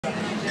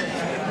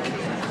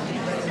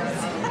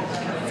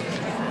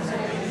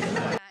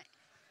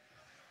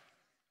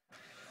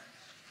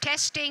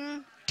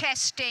Testing,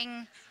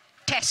 testing,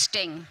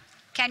 testing.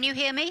 Can you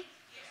hear me?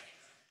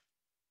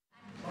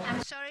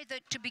 I'm sorry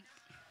that to be...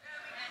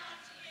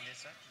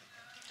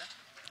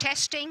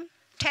 Testing,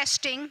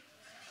 testing,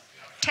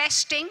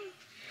 testing.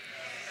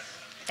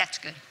 That's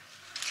good.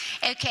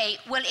 Okay,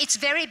 well, it's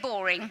very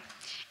boring.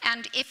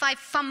 And if I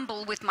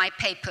fumble with my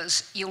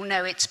papers, you'll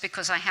know it's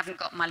because I haven't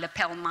got my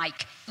lapel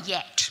mic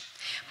yet.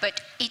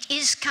 But it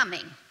is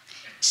coming.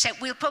 So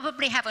we'll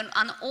probably have an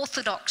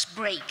unorthodox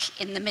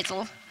break in the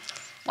middle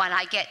while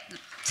I get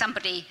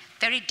somebody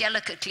very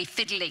delicately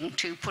fiddling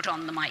to put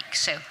on the mic.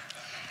 So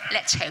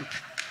let's hope.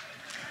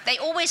 They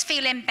always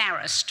feel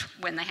embarrassed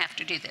when they have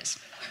to do this.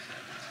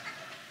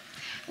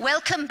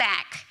 Welcome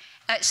back.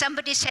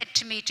 Somebody said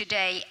to me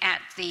today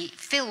at the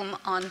film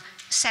on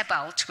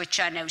Sebald, which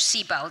I know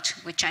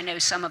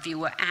some of you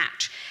were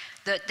at,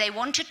 that they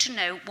wanted to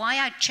know why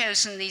I'd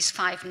chosen these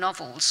 5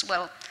 novels.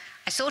 Well,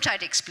 I thought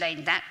I'd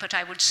explained that, but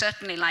I would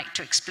certainly like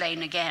to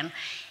explain again.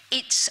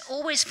 It's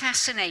always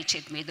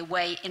fascinated me the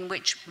way in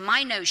which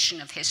my notion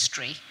of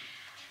history,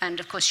 and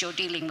of course you're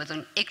dealing with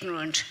an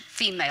ignorant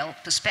female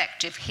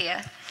perspective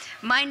here,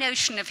 my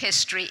notion of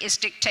history is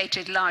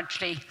dictated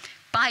largely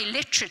by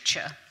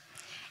literature.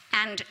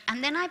 And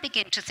then I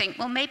begin to think,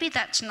 well, maybe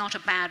that's not a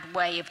bad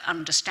way of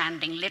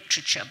understanding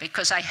literature,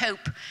 because I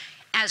hope,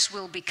 as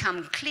will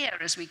become clear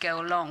as we go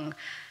along,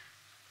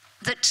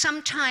 that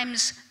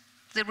sometimes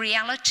the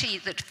reality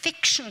that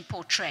fiction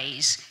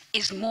portrays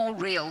is more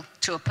real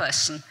to a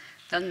person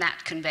than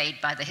that conveyed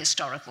by the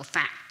historical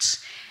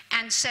facts.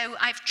 And so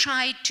I've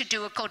tried to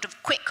do a kind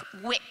of quick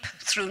whip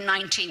through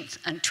 19th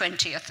and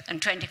 20th and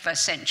 21st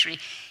century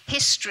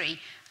history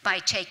by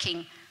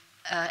taking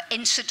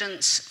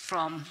incidents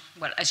from,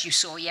 well, as you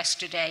saw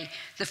yesterday,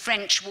 the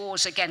French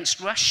wars against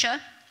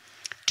Russia.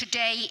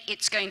 Today,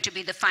 it's going to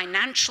be the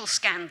financial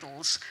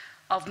scandals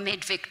of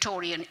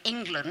mid-Victorian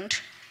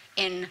England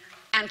in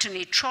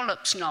Anthony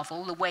Trollope's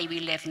novel, The Way We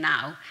Live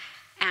Now.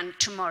 And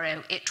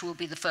tomorrow, it will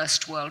be the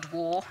First World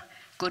War.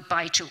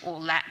 Goodbye to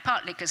all that,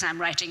 partly because I'm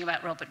writing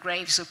about Robert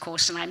Graves, of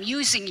course, and I'm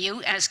using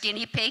you as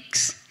guinea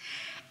pigs.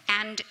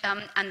 And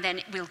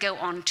then we'll go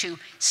on to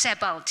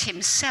Sebald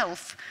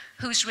himself,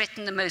 who's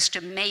written the most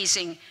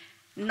amazing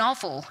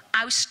novel,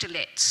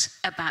 Austerlitz,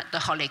 about the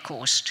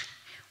Holocaust,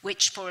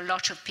 which for a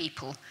lot of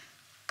people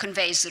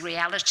conveys the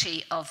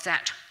reality of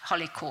that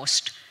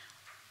Holocaust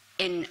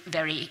in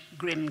very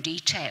grim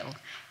detail.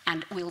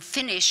 And we'll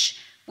finish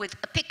with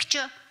a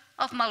picture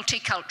of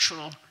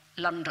multicultural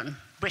London,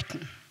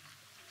 Britain,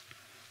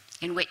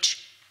 in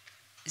which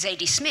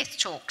Zadie Smith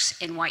talks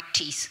in White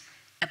Teeth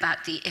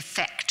about the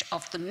effect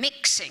of the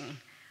mixing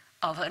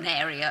of an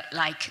area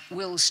like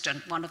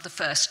Willesden, one of the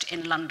first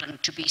in London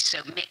to be so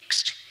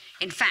mixed.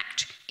 In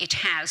fact, it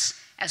has,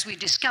 as we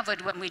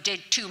discovered when we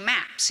did 2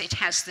 maps, it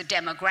has the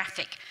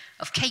demographic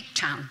of Cape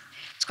Town.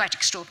 It's quite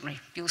extraordinary,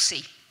 you'll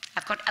see.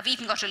 I've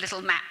even got a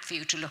little map for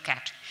you to look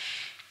at.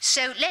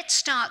 So let's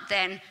start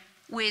then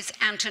with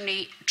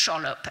Anthony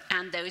Trollope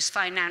and those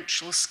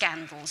financial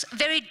scandals. A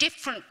very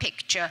different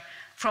picture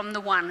from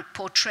the one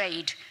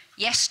portrayed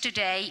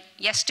yesterday.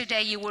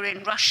 Yesterday you were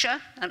in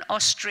Russia and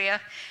Austria.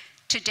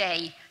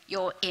 Today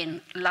you're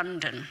in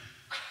London.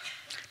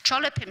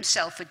 Trollope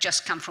himself had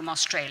just come from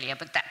Australia,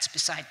 but that's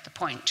beside the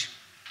point.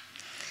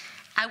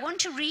 I want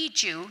to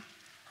read you,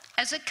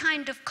 as a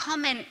kind of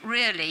comment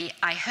really,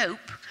 I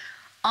hope,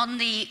 on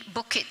the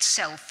book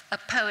itself, a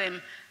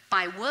poem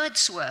by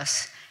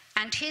Wordsworth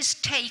and his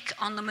take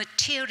on the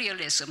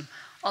materialism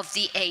of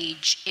the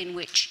age in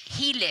which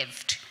he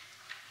lived.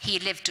 He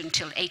lived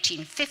until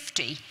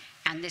 1850,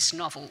 and this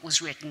novel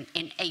was written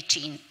in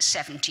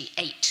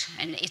 1878,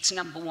 and it's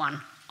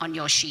 #1 on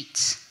your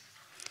sheets.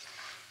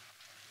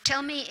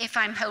 Tell me if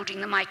I'm holding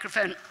the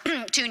microphone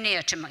too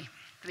near to me.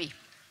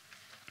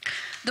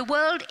 The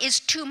world is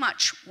too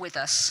much with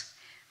us.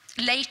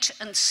 Late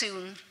and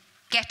soon,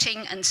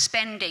 getting and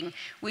spending,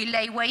 we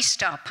lay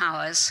waste our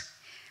powers.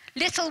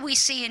 Little we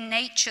see in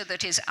nature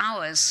that is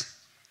ours.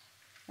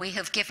 We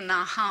have given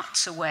our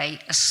hearts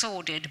away, a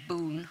sordid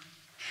boon.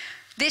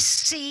 This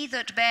sea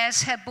that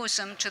bears her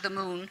bosom to the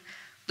moon,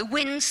 the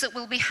winds that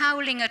will be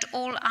howling at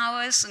all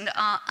hours and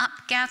are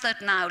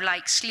upgathered now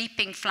like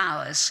sleeping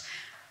flowers.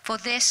 For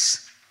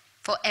this,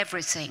 for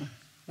everything,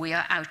 we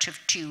are out of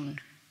tune.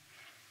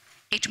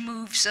 It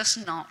moves us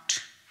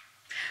not.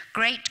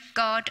 Great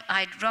God,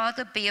 I'd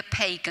rather be a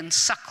pagan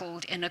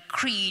suckled in a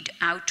creed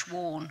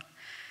outworn.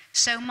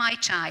 So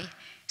might I,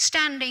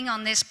 standing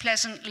on this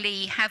pleasant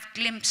lea, have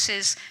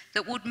glimpses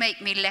that would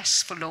make me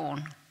less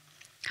forlorn.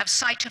 Have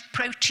sight of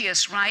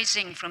Proteus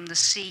rising from the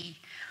sea,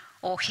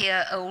 or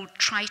hear old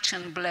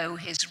Triton blow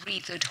his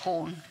wreathed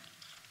horn.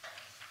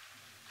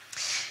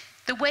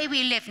 The Way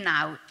We Live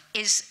Now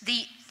is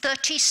the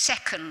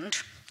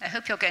 32nd, I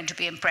hope you're going to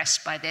be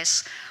impressed by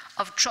this,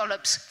 of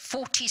Trollope's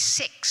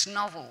 46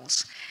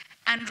 novels,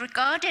 and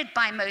regarded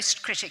by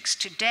most critics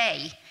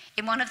today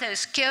in one of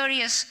those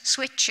curious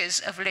switches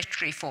of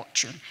literary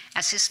fortune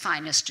as his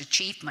finest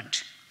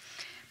achievement.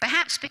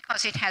 perhaps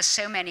because it has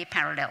so many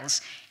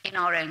parallels in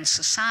our own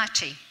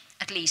society,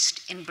 at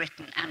least in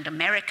Britain and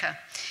America,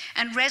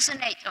 and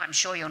resonate, oh, I'm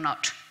sure you're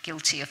not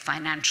guilty of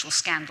financial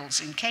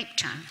scandals in Cape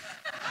Town,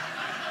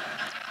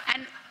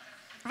 and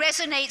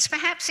resonates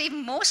perhaps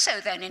even more so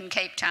than in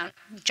Cape Town,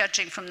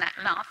 judging from that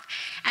laugh,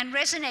 and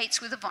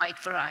resonates with a wide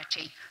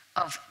variety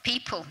of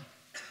people.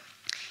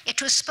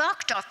 It was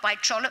sparked off by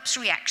Trollope's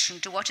reaction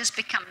to what has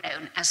become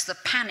known as the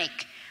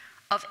Panic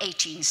of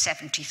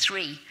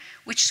 1873,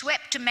 which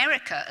swept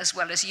America as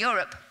well as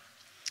Europe.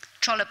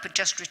 Trollope had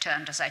just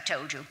returned, as I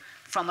told you,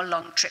 from a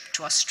long trip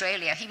to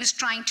Australia. He was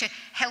trying to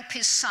help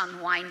his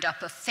son wind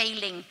up a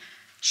failing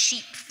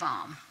sheep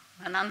farm,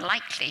 an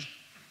unlikely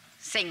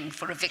thing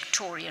for a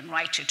Victorian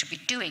writer to be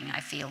doing,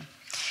 I feel.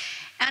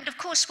 And of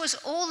course was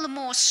all the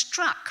more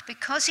struck,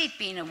 because he'd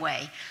been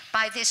away,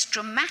 by this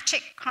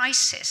dramatic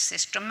crisis,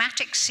 this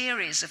dramatic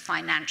series of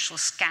financial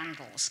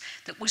scandals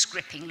that was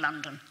gripping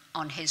London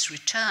on his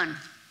return.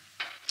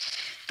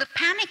 The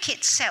panic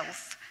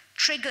itself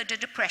triggered a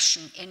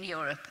depression in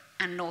Europe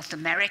and North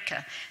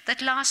America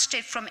that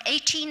lasted from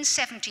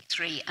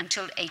 1873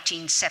 until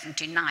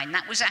 1879.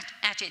 That was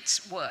at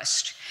its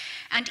worst,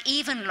 and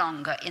even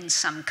longer in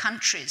some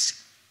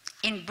countries.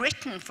 In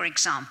Britain, for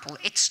example,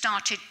 it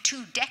started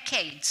 2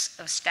 decades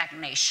of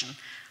stagnation,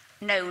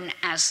 known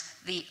as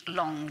the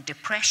Long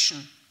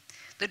Depression,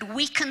 that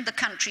weakened the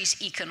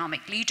country's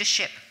economic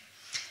leadership.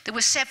 There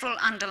were several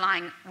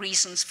underlying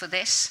reasons for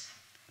this: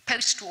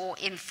 post-war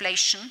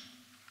inflation,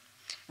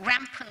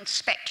 rampant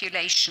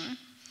speculation,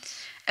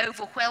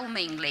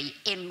 overwhelmingly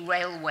in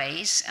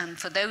railways, and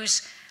for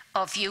those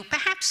of you,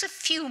 perhaps a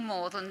few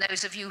more than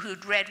those of you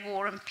who'd read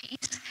War and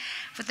Peace,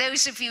 for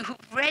those of you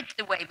who've read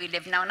The Way We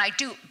Live Now, and I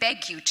do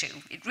beg you to,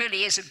 it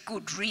really is a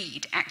good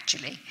read,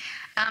 actually.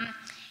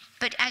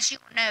 But as you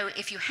know,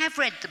 if you have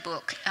read the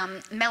book,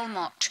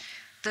 Melmotte,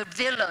 the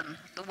villain,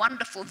 the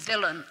wonderful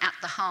villain at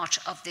the heart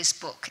of this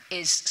book,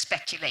 is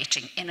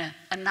speculating in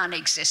a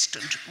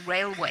non-existent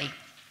railway.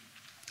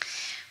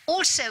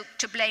 Also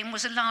to blame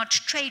was a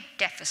large trade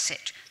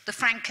deficit. The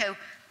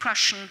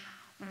Franco-Prussian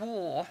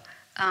War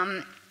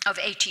of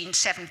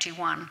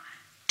 1871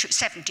 to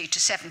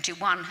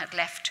 71 had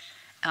left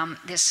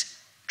this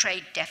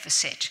trade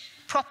deficit.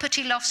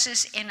 Property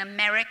losses in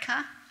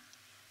America.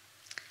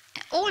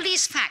 All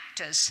these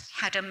factors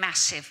had a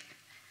massive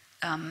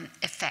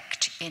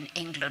effect in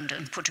England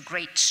and put a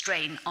great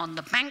strain on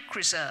the bank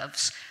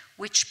reserves,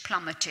 which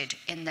plummeted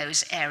in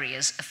those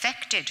areas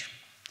affected.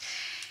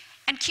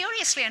 And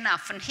curiously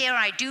enough, and here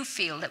I do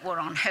feel that we're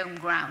on home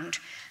ground,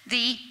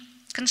 the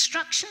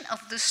construction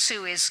of the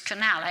Suez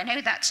Canal, I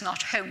know that's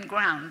not home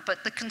ground,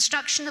 but the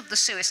construction of the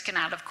Suez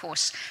Canal, of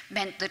course,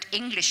 meant that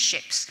English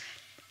ships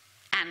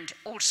and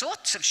all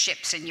sorts of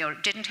ships in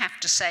Europe didn't have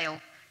to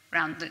sail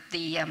around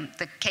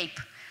the Cape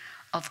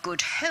of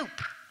Good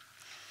Hope.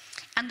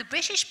 And the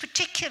British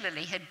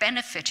particularly had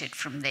benefited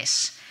from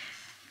this.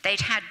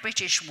 They'd had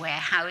British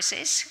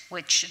warehouses,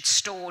 which had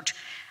stored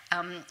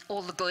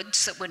all the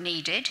goods that were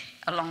needed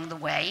along the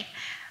way.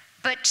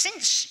 But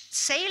since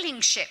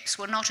sailing ships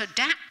were not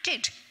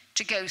adapted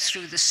to go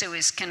through the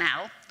Suez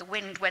Canal, the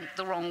wind went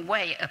the wrong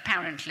way,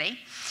 apparently,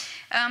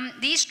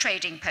 these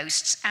trading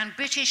posts and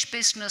British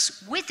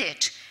business with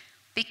it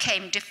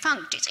became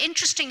defunct. It's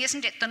interesting,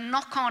 isn't it, the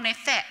knock-on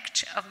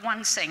effect of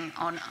one thing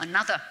on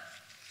another.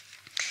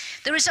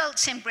 The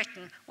results in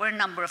Britain were a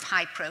number of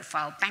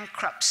high-profile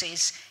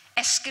bankruptcies,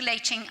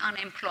 escalating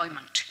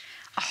unemployment,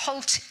 a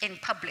halt in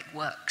public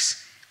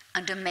works,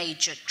 and a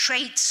major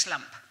trade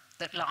slump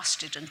that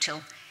lasted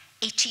until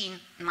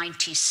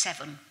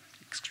 1897,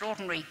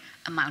 extraordinary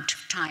amount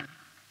of time.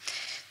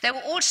 There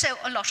were also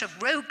a lot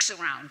of rogues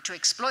around to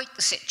exploit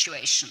the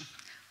situation,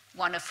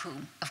 one of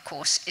whom, of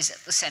course, is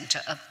at the center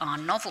of our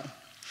novel.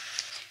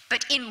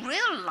 But in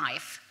real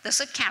life,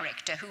 there's a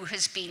character who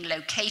has been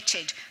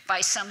located by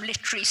some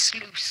literary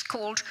sleuths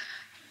called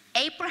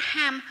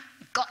Abraham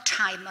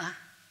Gottheimer,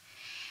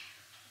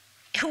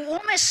 who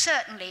almost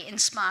certainly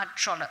inspired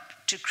Trollope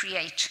to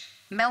create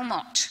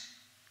Melmotte,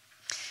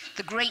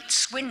 the great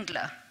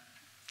swindler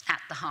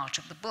at the heart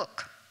of the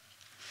book.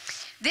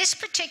 This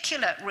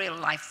particular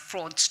real-life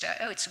fraudster,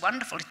 oh, it's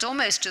wonderful, it's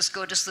almost as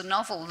good as the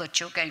novel that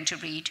you're going to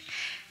read.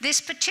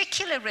 This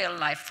particular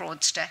real-life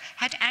fraudster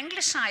had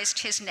anglicized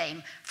his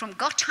name from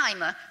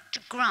Gottheimer to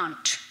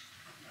Grant.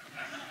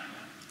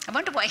 I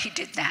wonder why he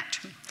did that.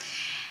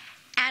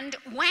 And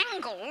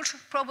wangled,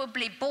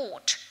 probably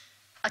bought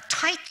a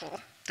title,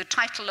 the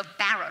title of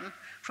Baron,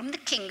 from the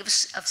King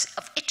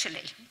of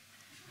Italy.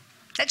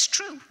 That's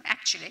true,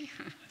 actually.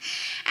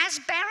 As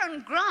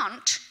Baron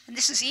Grant, and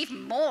this is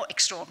even more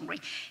extraordinary,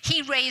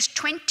 he raised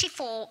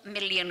 £24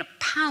 million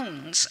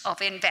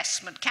of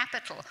investment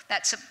capital.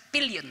 That's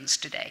billions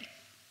today.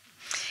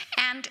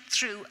 And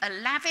threw a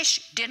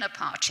lavish dinner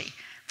party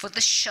for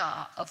the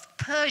Shah of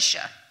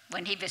Persia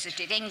when he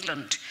visited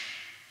England,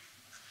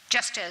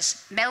 just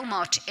as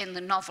Melmotte in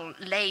the novel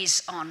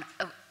lays on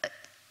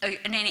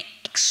an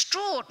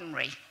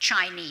extraordinary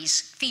Chinese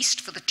feast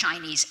for the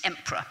Chinese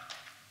emperor.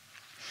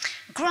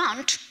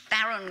 Grant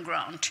Baron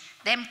Grant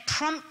then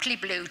promptly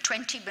blew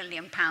 £20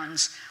 million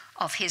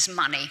of his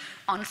money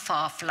on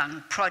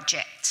far-flung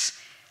projects,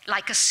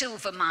 like a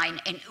silver mine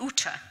in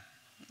Utah,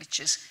 which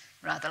is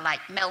rather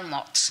like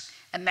Melmotte's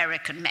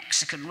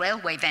American-Mexican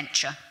railway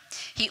venture.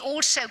 He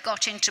also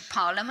got into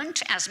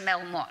Parliament, as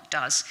Melmotte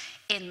does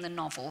in the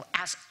novel,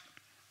 as,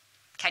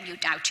 can you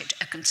doubt it,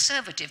 a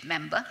Conservative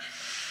member.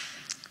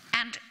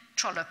 And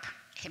Trollope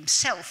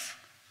himself,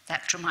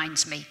 that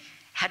reminds me,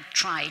 had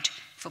tried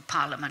for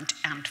Parliament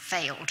and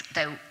failed,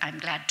 though I'm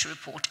glad to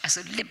report as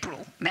a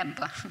Liberal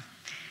member.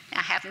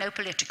 I have no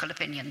political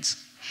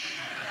opinions.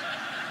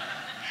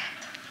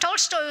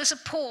 Tolstoy was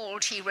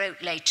appalled, he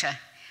wrote later,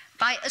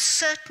 by a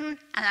certain,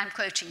 and I'm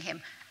quoting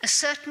him, a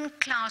certain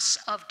class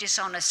of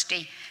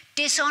dishonesty,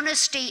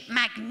 dishonesty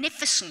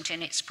magnificent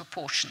in its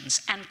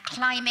proportions and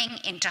climbing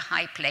into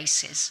high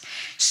places,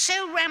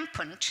 so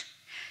rampant,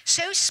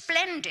 so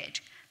splendid,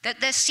 that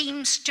there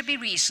seems to be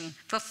reason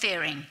for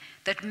fearing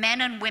that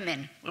men and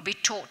women will be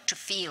taught to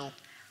feel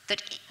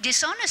that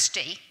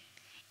dishonesty,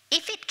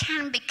 if it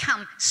can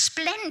become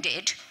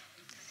splendid,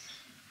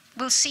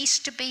 will cease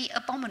to be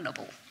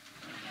abominable.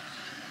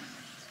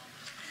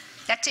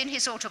 That's in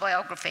his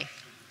autobiography.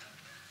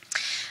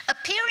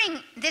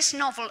 This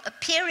novel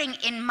appearing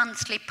in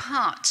monthly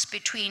parts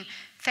between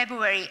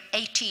February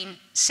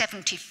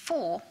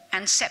 1874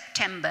 and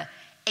September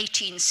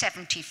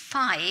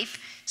 1875,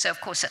 so of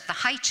course at the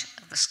height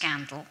of the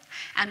scandal,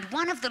 and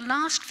one of the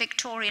last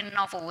Victorian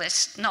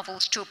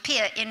novels to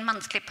appear in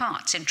monthly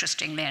parts,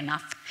 interestingly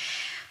enough.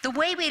 The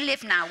Way We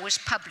Live Now was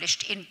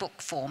published in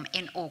book form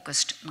in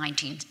August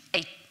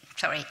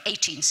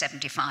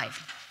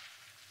 1875.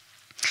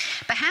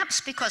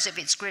 Perhaps because of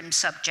its grim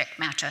subject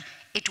matter,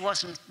 it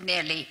wasn't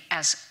nearly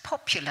as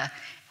popular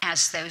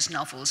as those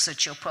novels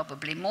that you're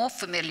probably more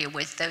familiar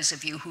with, those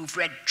of you who've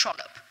read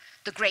Trollope,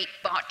 the great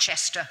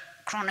Barchester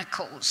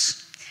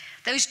Chronicles,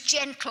 those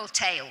gentle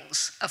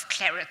tales of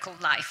clerical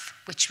life,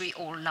 which we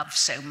all love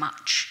so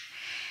much.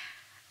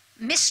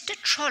 Mr.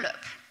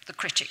 Trollope, the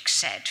critics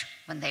said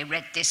when they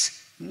read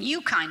this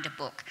new kind of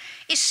book,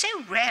 is so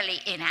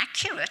rarely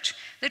inaccurate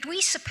that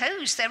we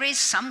suppose there is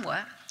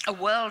somewhere a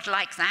world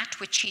like that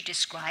which he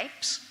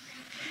describes.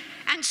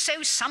 And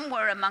so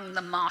somewhere among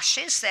the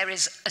marshes there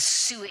is a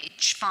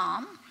sewage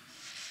farm,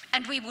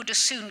 and we would as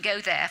soon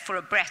go there for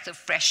a breath of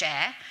fresh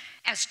air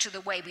as to the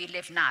way we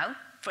live now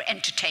for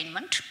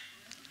entertainment.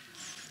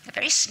 They're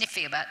very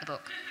sniffy about the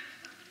book.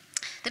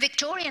 The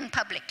Victorian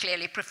public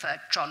clearly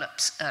preferred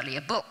Trollope's earlier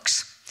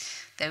books,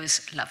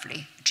 those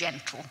lovely,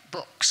 gentle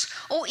books,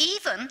 or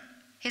even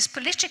his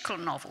political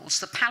novels,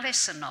 the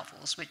Palliser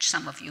novels, which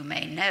some of you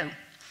may know,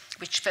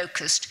 which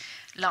focused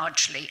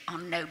largely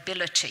on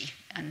nobility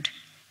and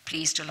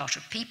pleased a lot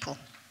of people.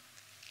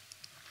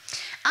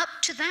 Up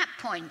to that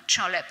point,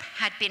 Trollope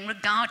had been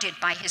regarded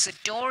by his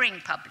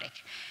adoring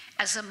public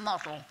as a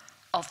model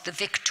of the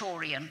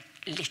Victorian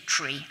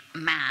literary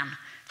man,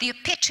 the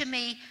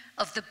epitome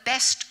of the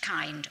best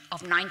kind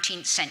of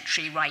 19th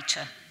century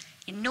writer,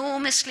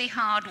 enormously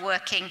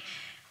hard-working.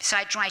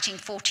 Besides writing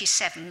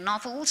 47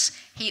 novels,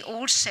 he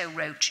also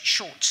wrote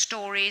short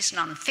stories,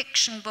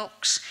 non-fiction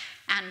books,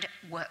 and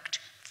worked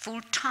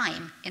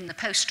full-time in the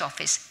post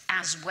office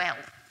as well.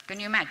 Can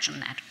you imagine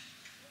that?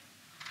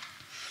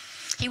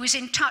 He was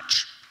in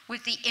touch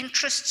with the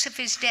interests of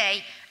his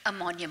day, a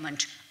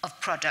monument of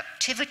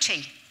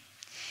productivity.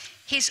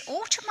 His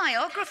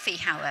autobiography,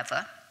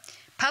 however,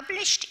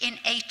 published in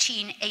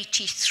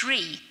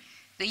 1883,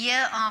 the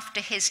year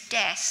after his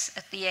death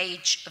at the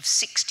age of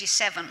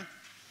 67,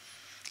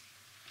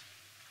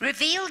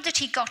 revealed that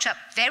he got up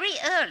very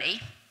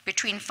early,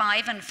 between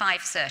 5 and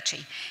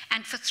 5:30,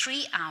 and for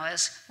 3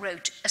 hours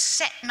wrote a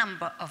set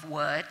number of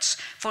words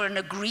for an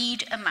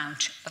agreed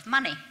amount of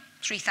money,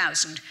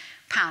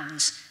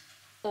 £3,000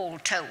 all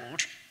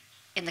told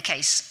in the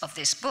case of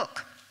this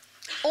book,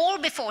 all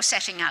before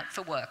setting out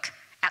for work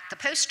at the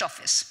post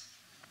office.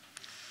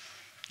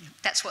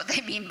 That's what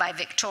they mean by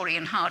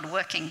Victorian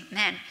hard-working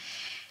men.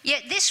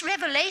 Yet this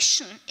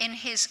revelation in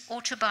his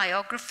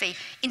autobiography,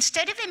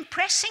 instead of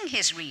impressing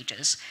his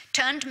readers,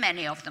 turned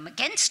many of them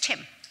against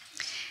him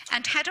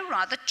and had a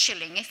rather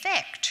chilling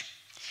effect.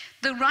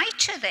 The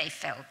writer, they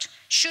felt,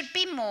 should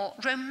be more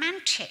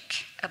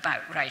romantic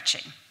about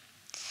writing,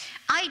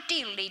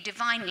 ideally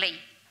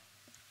divinely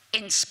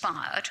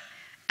inspired,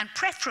 and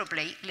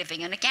preferably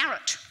living in a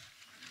garret.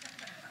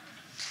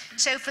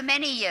 So for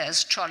many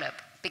years,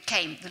 Trollope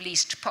became the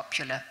least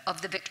popular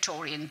of the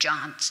Victorian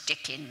giants,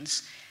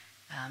 Dickens,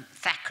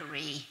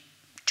 Thackeray,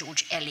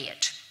 George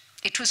Eliot.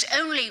 It was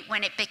only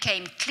when it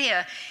became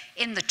clear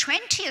in the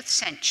 20th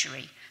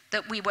century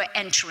that we were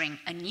entering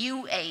a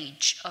new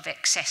age of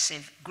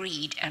excessive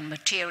greed and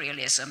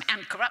materialism,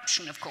 and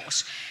corruption, of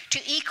course, to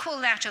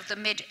equal that of the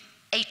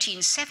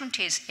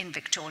mid-1870s in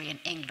Victorian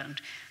England,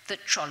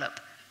 that Trollope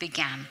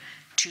began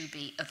to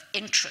be of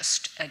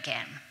interest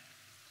again,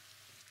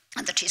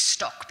 and that his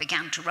stock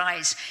began to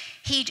rise.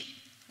 He'd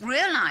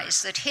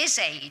realized that his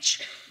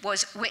age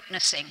was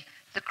witnessing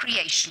the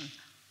creation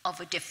of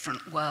a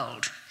different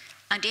world,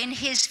 and in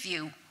his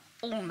view,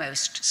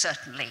 almost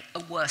certainly a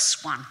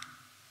worse one.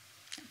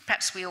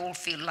 Perhaps we all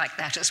feel like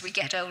that as we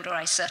get older,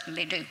 I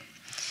certainly do.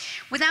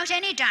 Without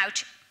any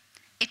doubt,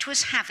 it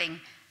was having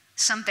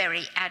some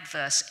very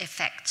adverse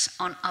effects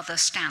on other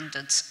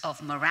standards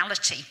of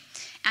morality.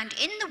 And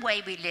in The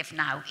Way We Live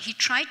Now, he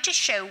tried to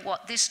show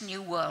what this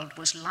new world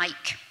was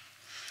like.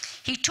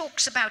 He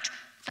talks about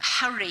the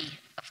hurry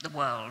of the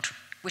world,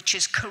 which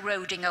is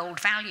corroding old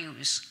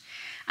values.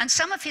 And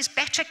some of his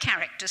better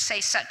characters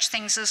say such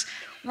things as,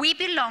 we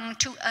belong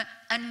to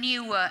a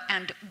newer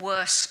and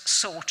worse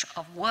sort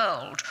of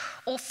world,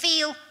 or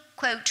feel,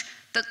 quote,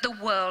 that the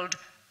world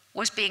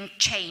was being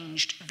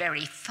changed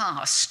very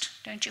fast.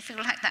 Don't you feel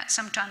like that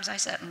sometimes? I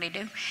certainly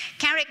do.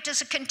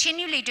 Characters are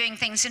continually doing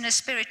things in a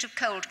spirit of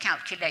cold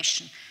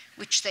calculation,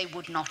 which they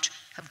would not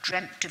have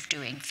dreamt of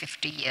doing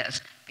 50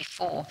 years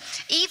before.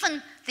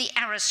 Even the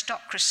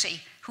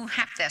aristocracy, who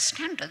have their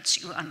standards,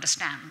 you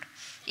understand,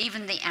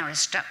 even the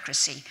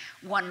aristocracy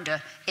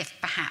wonder if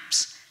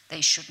perhaps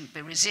they shouldn't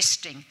be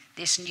resisting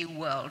this new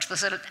world.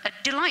 There's a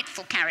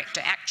delightful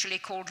character actually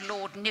called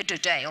Lord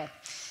Nidderdale.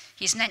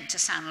 He's meant to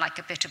sound like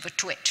a bit of a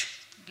twit,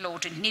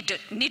 Lord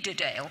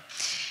Nidderdale.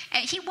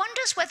 He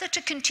wonders whether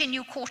to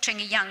continue courting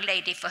a young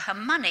lady for her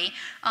money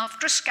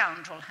after a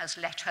scoundrel has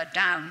let her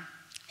down.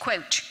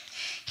 Quote,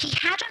 he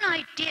had an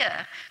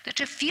idea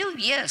that a few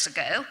years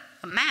ago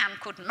a man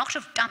could not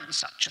have done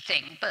such a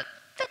thing, but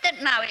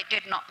that now it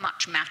did not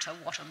much matter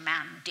what a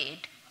man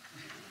did.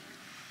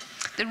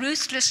 The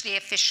ruthlessly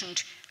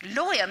efficient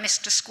lawyer,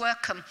 Mr.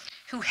 Squircum,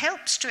 who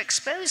helps to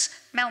expose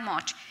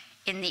Melmotte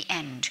in the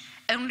end,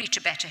 only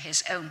to better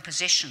his own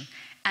position,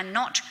 and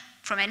not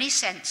from any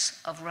sense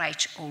of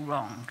right or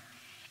wrong,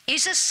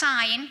 is a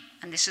sign,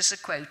 and this is a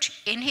quote,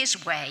 in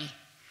his way,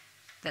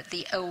 that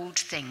the old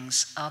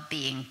things are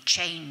being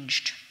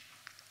changed.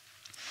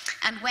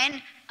 And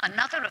when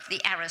another of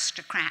the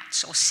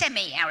aristocrats, or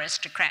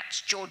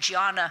semi-aristocrats,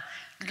 Georgiana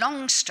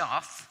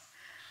Longstaff,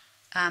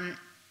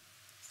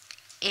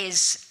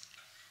 is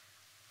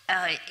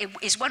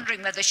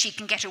wondering whether she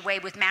can get away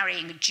with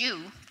marrying a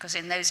Jew, because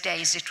in those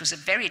days it was a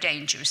very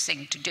dangerous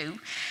thing to do,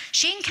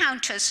 she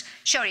encourages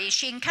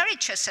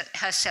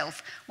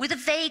herself with a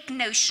vague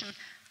notion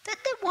that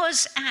there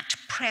was at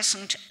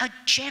present a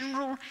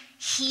general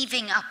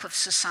heaving up of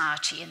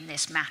society in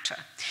this matter.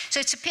 So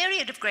it's a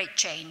period of great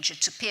change,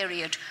 it's a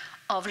period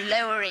of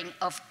lowering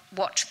of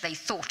what they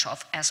thought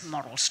of as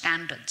moral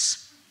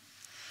standards.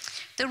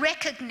 The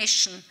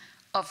recognition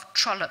of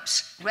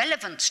Trollope's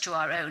relevance to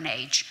our own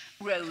age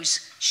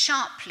rose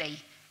sharply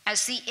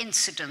as the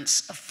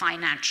incidence of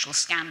financial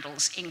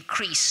scandals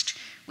increased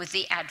with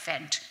the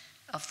advent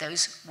of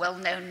those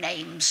well-known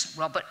names,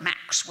 Robert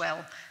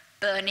Maxwell,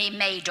 Bernie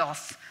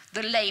Madoff,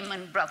 the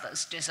Lehman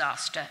Brothers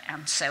disaster,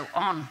 and so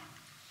on.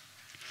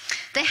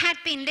 There had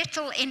been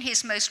little in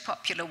his most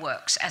popular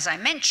works, as I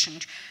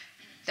mentioned,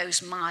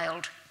 those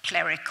mild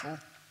clerical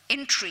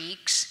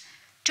intrigues,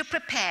 to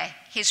prepare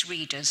his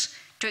readers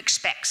to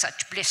expect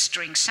such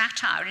blistering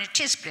satire, and it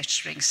is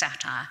blistering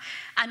satire,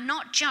 and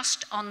not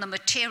just on the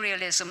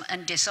materialism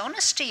and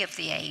dishonesty of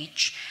the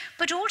age,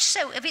 but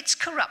also of its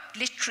corrupt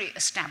literary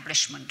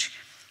establishment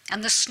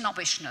and the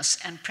snobbishness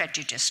and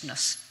prejudice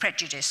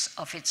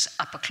of its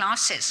upper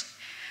classes.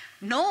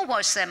 Nor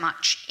was there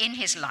much in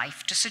his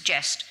life to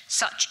suggest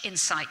such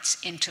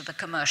insights into the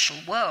commercial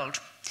world.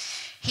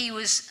 He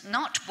was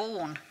not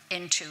born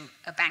into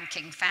a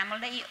banking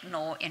family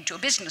nor into a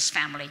business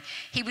family.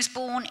 He was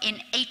born in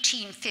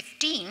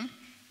 1815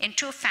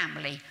 into a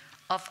family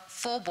of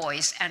 4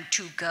 boys and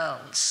 2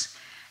 girls.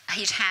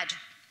 He'd had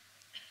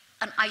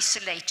an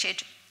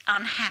isolated,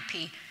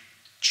 unhappy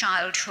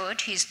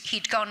childhood.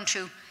 He'd gone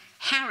to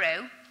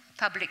Harrow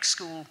public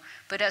school,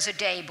 but as a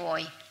day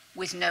boy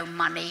with no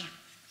money,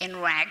 in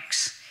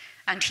rags,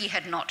 and he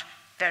had not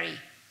very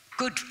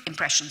good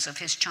impressions of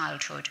his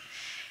childhood.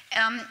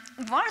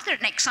 Rather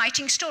an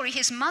exciting story.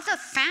 His mother,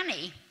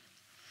 Fanny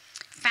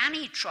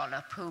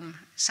Trollope, whom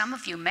some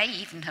of you may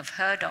even have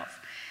heard of,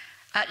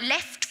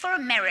 left for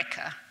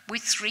America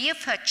with 3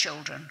 of her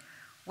children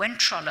when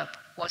Trollope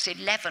was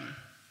 11.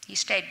 He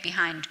stayed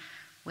behind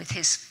with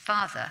his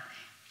father,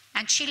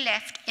 and she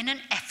left in an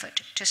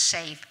effort to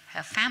save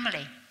her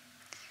family.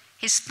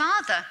 His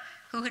father,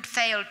 who had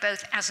failed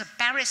both as a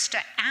barrister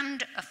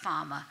and a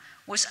farmer,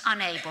 was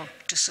unable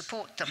to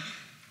support them.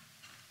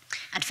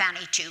 And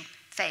Fanny, too,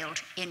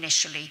 failed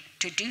initially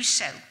to do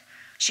so.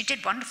 She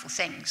did wonderful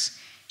things.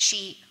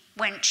 She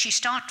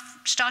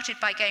started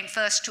by going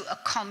first to a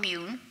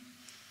commune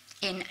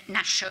in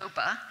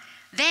Nashoba.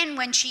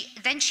 Then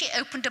she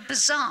opened a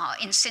bazaar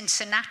in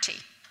Cincinnati.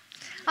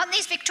 Aren't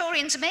these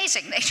Victorians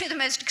amazing? They do the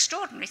most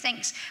extraordinary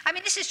things. I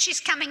mean,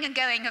 she's coming and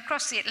going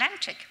across the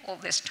Atlantic all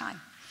this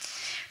time.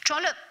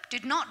 Trollope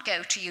did not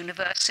go to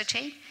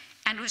university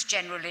and was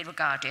generally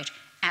regarded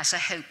as a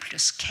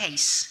hopeless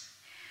case.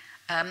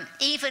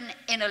 Even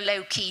in a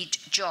low-key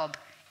job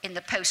in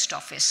the post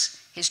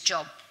office, his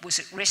job was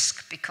at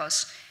risk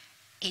because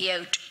he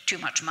owed too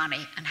much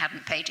money and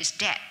hadn't paid his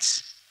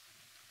debts.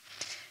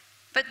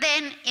 But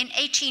then in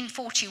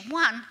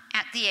 1841,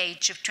 at the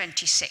age of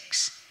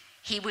 26,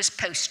 he was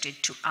posted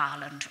to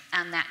Ireland,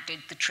 and that did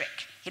the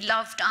trick. He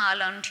loved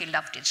Ireland, he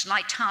loved its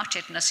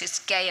lightheartedness, its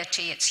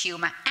gaiety, its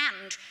humour,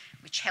 and,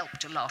 which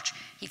helped a lot,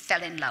 he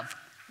fell in love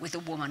with a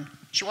woman.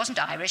 She wasn't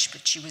Irish,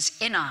 but she was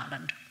in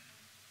Ireland.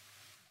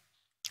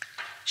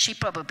 She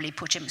probably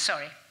put him,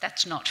 sorry,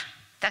 that's not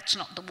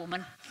the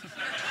woman.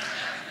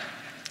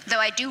 Though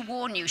I do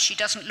warn you, she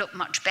doesn't look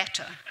much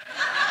better.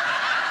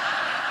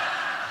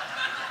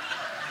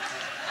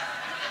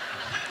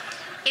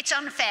 It's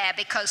unfair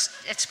because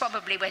it's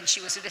probably when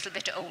she was a little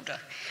bit older.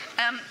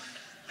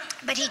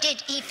 But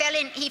he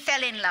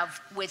fell in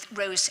love with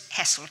Rose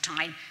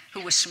Heseltine,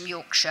 who was from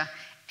Yorkshire,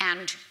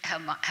 and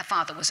her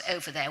father was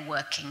over there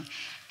working.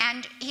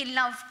 And he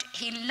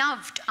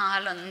loved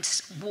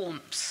Ireland's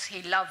warmth.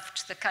 He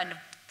loved the kind of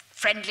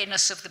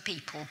friendliness of the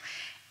people.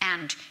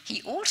 And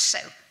he also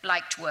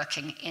liked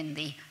working in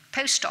the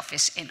post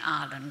office in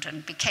Ireland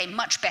and became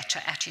much better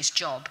at his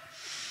job.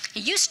 He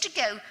used to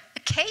go,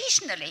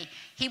 occasionally,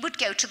 he would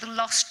go to the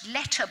lost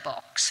letter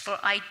box for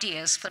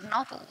ideas for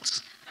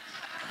novels.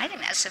 I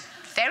think that's a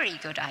very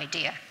good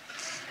idea.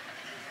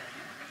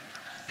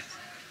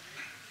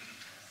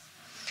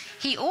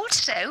 He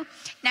also,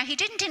 now he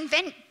didn't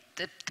invent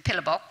the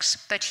pillar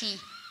box, but he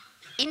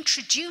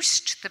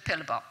introduced the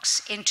pillar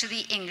box into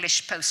the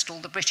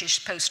the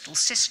British postal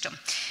system.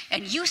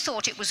 And you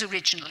thought it was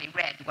originally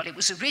red. Well, it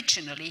was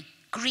originally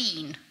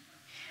green.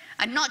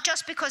 And not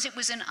just because it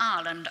was in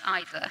Ireland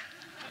either.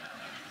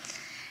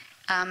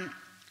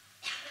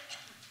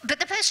 But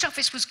the post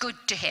office was good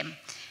to him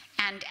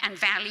and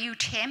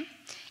valued him,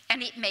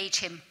 and it made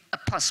him a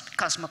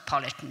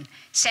cosmopolitan,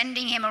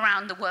 sending him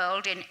around the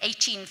world in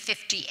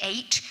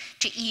 1858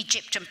 to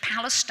Egypt and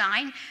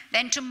Palestine,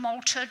 then to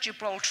Malta,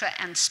 Gibraltar,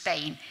 and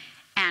Spain,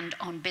 and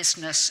on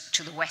business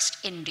to the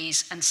West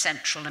Indies and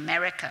Central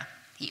America.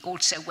 He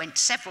also went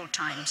several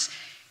times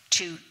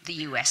to the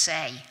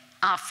USA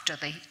after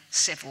the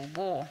Civil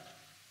War.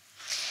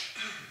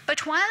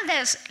 But while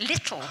there's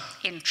little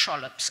in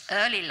Trollope's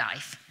early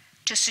life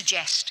to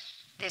suggest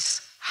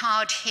this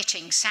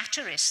hard-hitting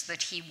satirist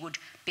that he would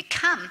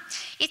become,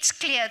 it's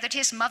clear that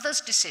his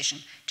mother's decision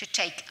to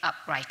take up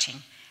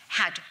writing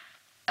had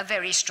a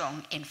very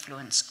strong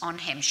influence on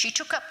him. She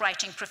took up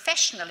writing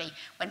professionally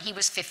when he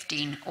was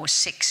 15 or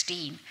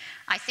 16.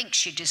 I think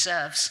she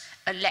deserves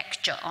a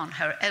lecture on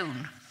her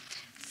own.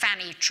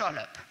 Fanny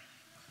Trollope.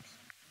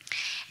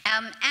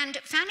 And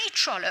Fanny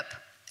Trollope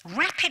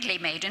rapidly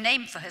made a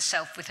name for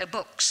herself with her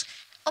books.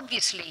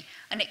 Obviously,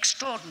 an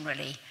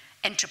extraordinarily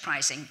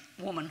enterprising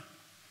woman.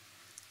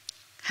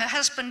 Her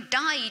husband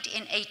died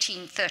in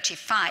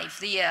 1835,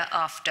 the year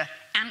after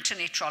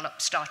Anthony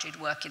Trollope started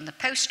work in the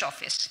post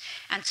office,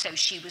 and so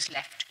she was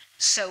left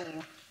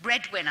sole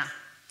breadwinner.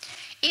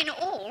 In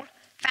all,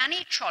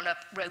 Fanny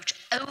Trollope wrote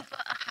over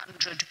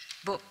 100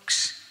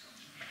 books,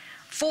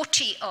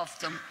 40 of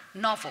them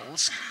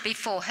novels,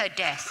 before her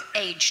death,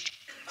 aged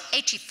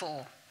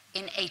 84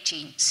 in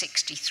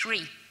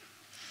 1863.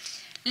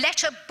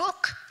 Let a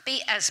book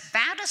be as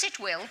bad as it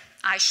will,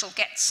 I shall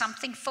get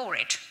something for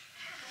it,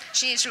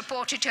 she is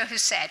reported to have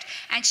said,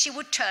 and she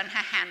would turn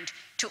her hand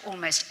to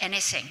almost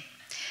anything.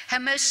 Her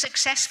most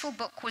successful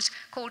book was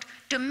called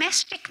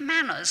Domestic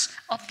Manners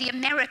of the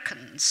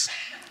Americans,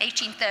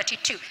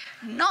 1832.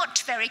 Not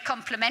very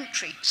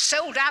complimentary,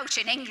 sold out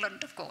in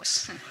England, of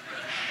course.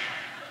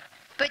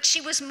 But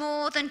she was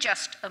more than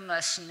just a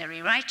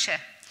mercenary writer.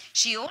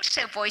 She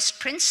also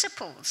voiced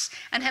principles,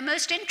 and her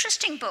most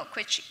interesting book,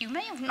 which you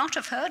may not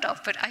have heard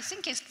of, but I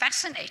think is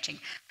fascinating,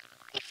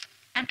 Life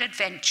and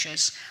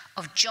Adventures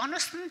of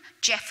Jonathan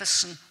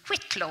Jefferson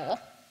Whitlaw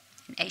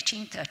in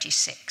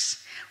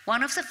 1836,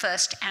 one of the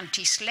first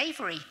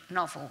anti-slavery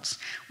novels,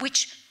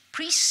 which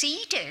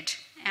preceded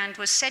and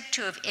was said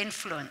to have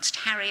influenced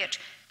Harriet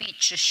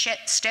Beecher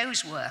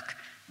Stowe's work,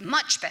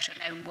 much better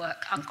known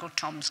work, Uncle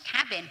Tom's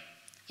Cabin,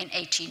 in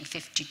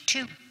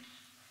 1852.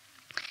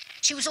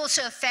 She was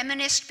also a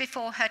feminist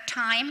before her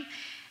time,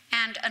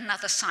 and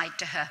another side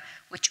to her,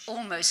 which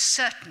almost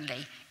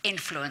certainly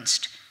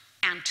influenced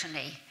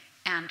Anthony.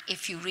 And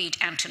if you read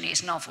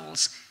Anthony's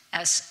novels,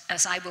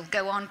 as I will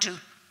go on to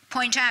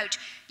point out,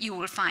 you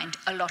will find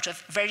a lot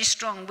of very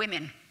strong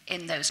women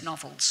in those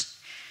novels.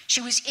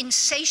 She was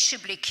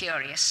insatiably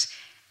curious,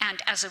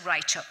 and as a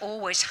writer,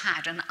 always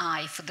had an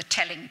eye for the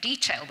telling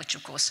detail, which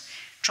of course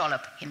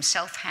Trollope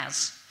himself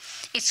has.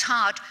 It's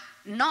hard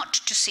not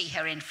to see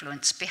her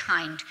influence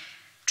behind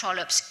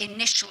Trollope's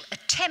initial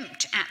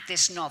attempt at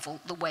this novel,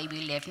 The Way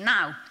We Live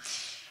Now.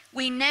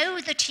 We know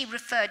that he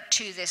referred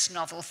to this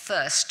novel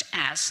first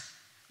as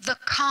the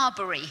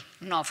Carberry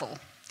novel.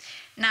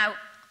 Now,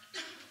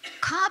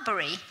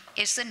 Carberry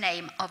is the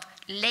name of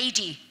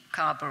Lady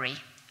Carberry,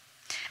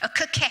 a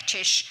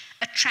coquettish,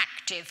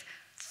 attractive,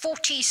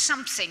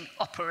 40-something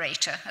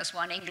operator, as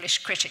one English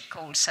critic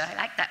called her. I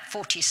like that,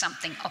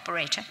 40-something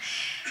operator.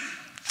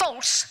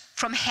 False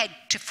from head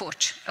to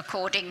foot,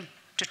 according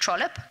to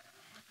Trollope,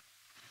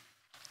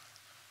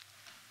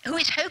 who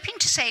is hoping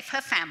to save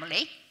her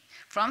family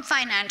from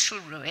financial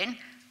ruin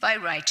by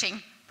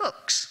writing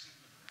books.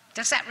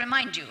 Does that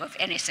remind you of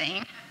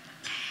anything?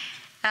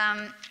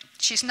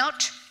 She's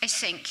not, I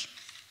think,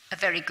 a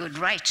very good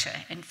writer.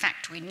 In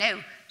fact, we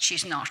know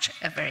she's not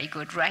a very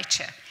good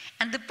writer.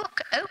 And the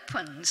book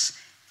opens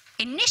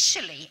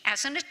initially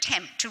as an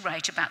attempt to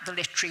write about the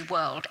literary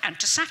world and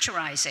to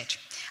satirize it.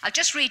 I'll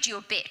just read you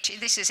a bit.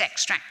 This is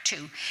extract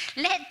 2.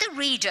 Let the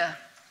reader,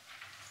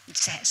 it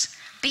says,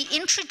 be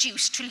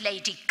introduced to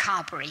Lady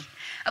Carberry,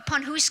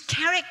 upon whose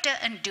character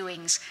and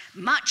doings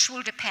much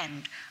will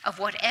depend of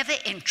whatever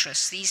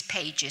interest these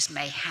pages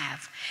may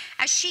have,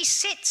 as she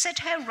sits at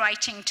her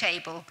writing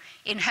table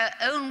in her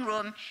own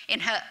room, in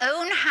her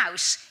own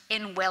house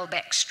in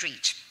Welbeck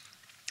Street.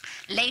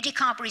 Lady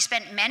Carberry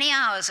spent many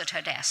hours at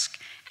her desk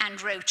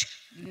and wrote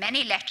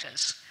many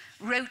letters,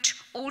 wrote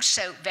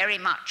also very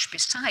much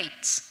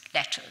besides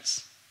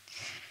letters.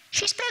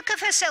 She spoke of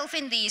herself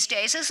in these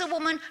days as a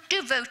woman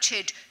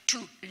devoted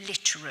to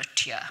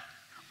literature,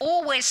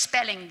 always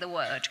spelling the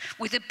word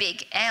with a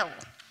big L.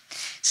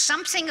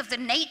 Something of the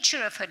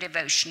nature of her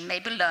devotion may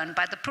be learned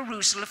by the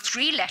perusal of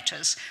 3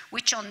 letters,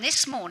 which on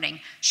this morning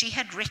she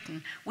had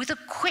written with a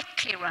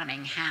quickly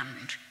running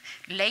hand.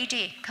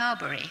 Lady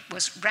Carberry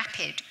was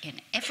rapid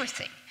in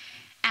everything,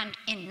 and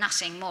in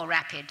nothing more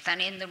rapid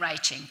than in the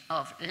writing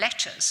of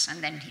letters.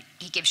 And then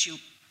he gives you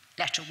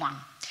letter 1.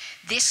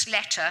 This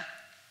letter,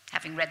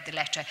 having read the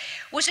letter,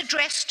 was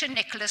addressed to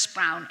Nicholas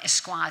Brown,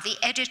 Esquire, the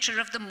editor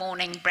of the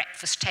Morning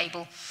Breakfast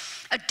Table,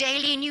 a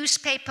daily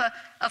newspaper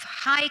of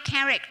high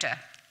character,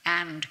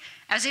 and,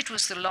 as it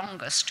was the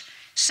longest,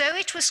 so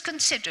it was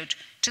considered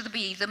to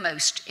be the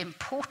most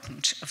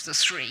important of the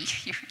 3.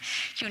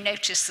 You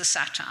notice the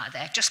satire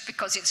there. Just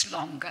because it's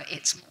longer,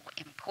 it's more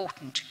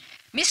important.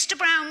 Mr.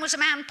 Brown was a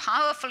man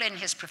powerful in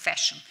his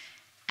profession,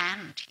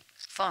 and he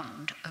was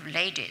fond of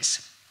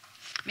ladies.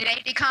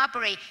 Lady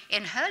Carberry,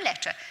 in her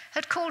letter,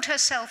 had called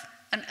herself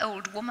an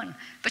old woman,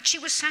 but she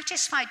was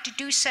satisfied to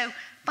do so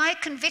by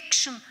a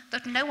conviction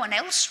that no one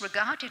else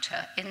regarded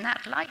her in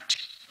that light.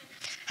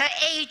 Her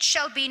age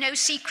shall be no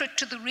secret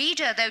to the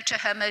reader, though to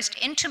her most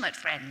intimate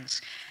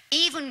friends,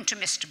 even to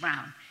Mr.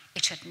 Brown,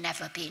 it had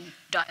never been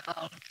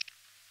divulged.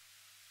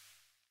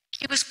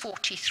 She was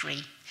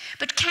 43,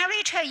 but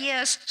carried her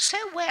years so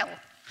well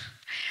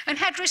and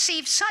had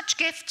received such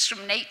gifts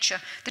from nature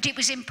that it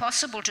was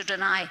impossible to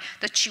deny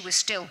that she was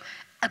still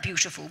a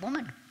beautiful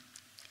woman.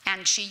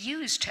 And she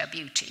used her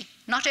beauty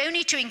not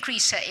only to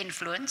increase her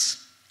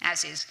influence,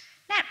 as is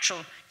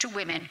natural to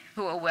women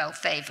who are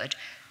well-favored,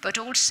 but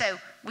also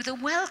with a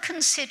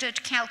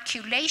well-considered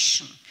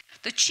calculation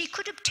that she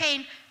could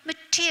obtain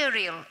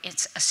material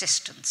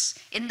assistance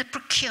in the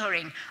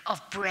procuring of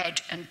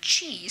bread and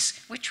cheese,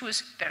 which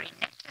was very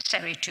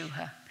necessary to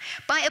her,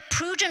 by a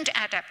prudent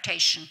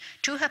adaptation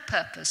to her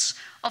purpose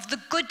of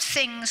the good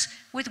things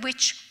with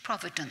which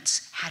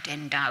Providence had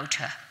endowed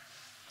her.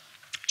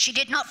 She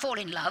did not fall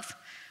in love,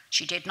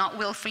 she did not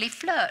willfully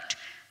flirt,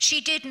 she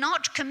did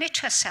not commit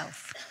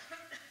herself,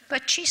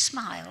 but she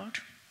smiled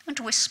and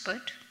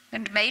whispered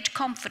and made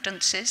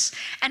confidences,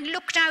 and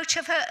looked out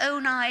of her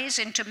own eyes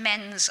into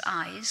men's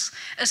eyes,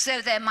 as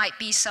though there might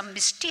be some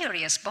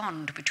mysterious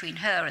bond between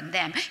her and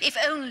them, if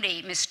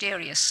only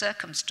mysterious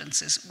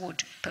circumstances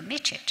would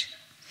permit it.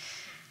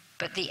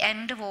 But the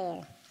end of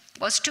all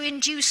was to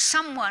induce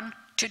someone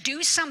to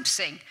do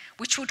something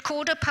which would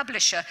cause a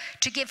publisher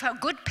to give her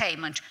good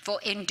payment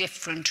for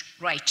indifferent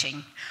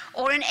writing,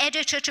 or an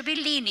editor to be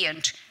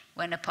lenient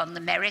when, upon the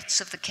merits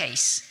of the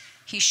case,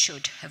 he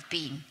should have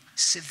been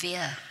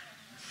severe.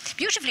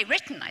 Beautifully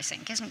written, I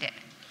think, isn't it?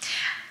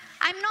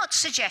 I'm not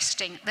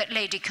suggesting that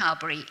Lady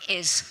Carberry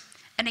is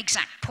an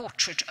exact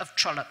portrait of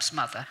Trollope's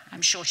mother.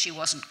 I'm sure she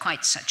wasn't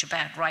quite such a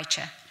bad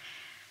writer.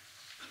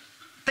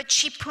 But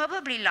she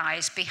probably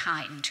lies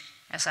behind,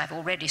 as I've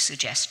already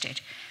suggested,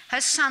 her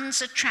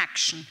son's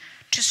attraction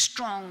to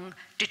strong,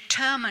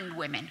 determined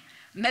women,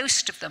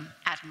 most of them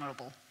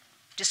admirable,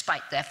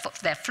 despite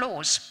their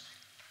flaws.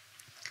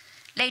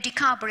 Lady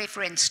Carberry,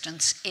 for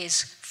instance,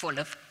 is full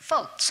of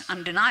faults,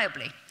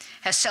 undeniably.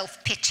 Her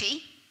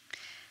self-pity,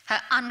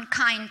 her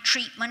unkind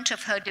treatment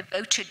of her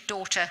devoted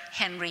daughter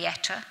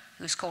Henrietta,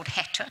 who's called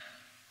Hetta,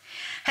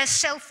 her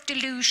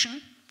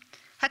self-delusion,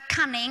 her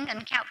cunning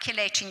and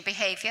calculating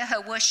behavior,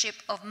 her worship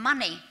of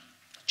money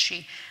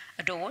she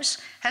adores,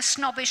 her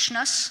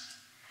snobbishness,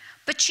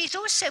 but she's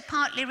also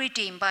partly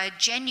redeemed by a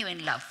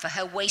genuine love for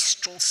her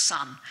wastrel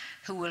son,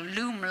 who will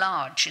loom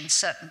large in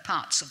certain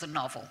parts of the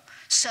novel,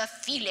 Sir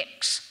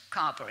Felix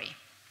Carberry.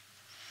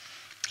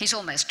 He's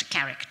almost a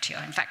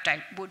caricature. In fact,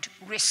 I would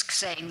risk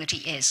saying that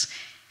he is.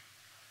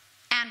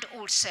 And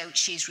also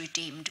she's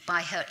redeemed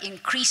by her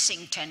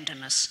increasing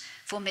tenderness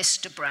for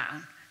Mr.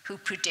 Brown, who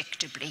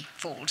predictably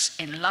falls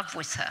in love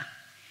with her.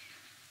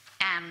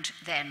 And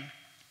then,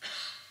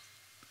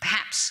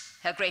 perhaps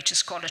her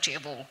greatest quality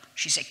of all,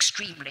 she's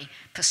extremely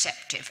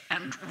perceptive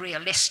and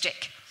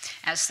realistic.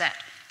 As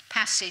that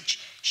passage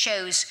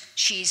shows,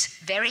 she's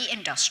very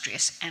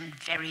industrious and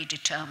very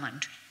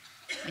determined.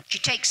 When she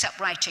takes up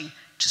writing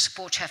to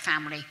support her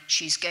family,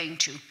 she's going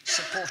to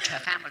support her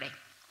family.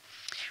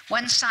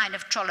 One sign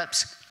of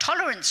Trollope's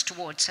tolerance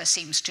towards her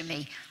seems to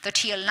me that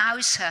he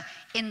allows her,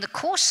 in the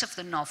course of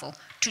the novel,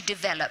 to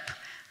develop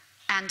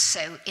And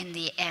so in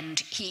the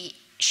end, she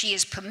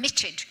is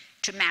permitted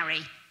to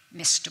marry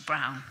Mr.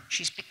 Brown.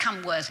 She's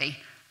become worthy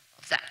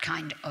of that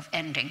kind of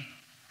ending.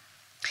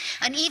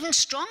 An even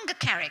stronger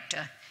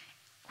character,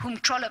 whom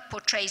Trollope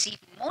portrays even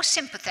more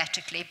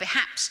sympathetically,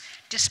 perhaps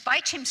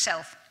despite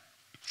himself,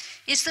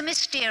 is the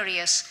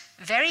mysterious,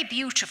 very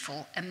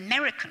beautiful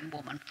American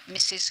woman,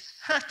 Mrs.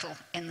 Hurtle,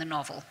 in the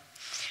novel,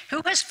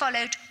 who has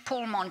followed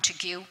Paul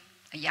Montague,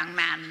 a young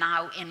man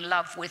now in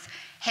love with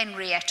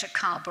Henrietta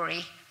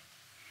Carberry,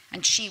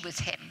 and she with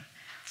him,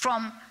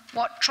 from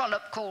what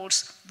Trollope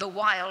calls the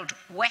wild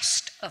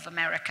west of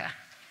America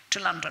to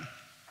London.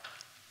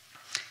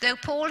 Though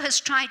Paul has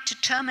tried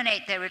to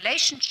terminate their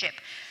relationship,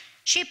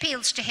 she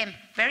appeals to him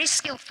very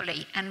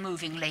skillfully and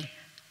movingly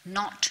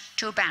not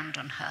to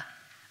abandon her,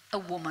 a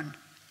woman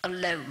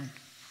alone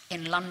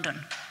in London.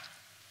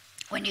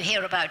 When you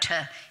hear about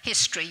her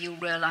history, you'll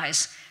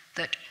realize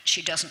that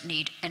she doesn't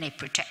need any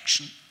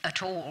protection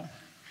at all.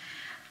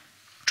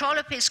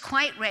 Trollope is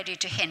quite ready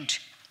to hint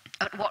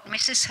at what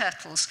Mrs.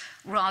 Hurtle's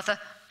rather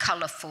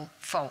colourful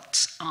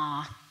faults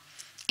are,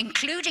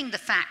 including the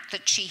fact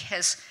that she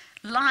has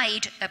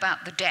lied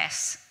about the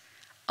death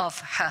of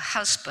her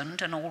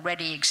husband, an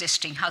already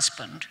existing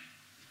husband.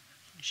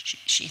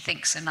 She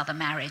thinks another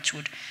marriage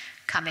would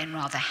come in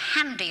rather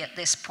handy at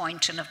this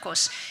point, and of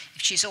course,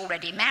 if she's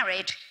already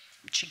married,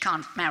 she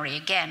can't marry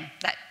again.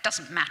 That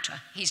doesn't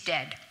matter, he's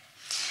dead.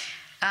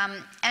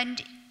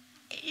 And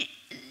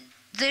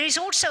there is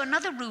also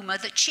another rumour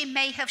that she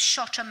may have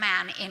shot a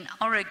man in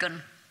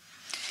Oregon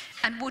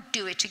and would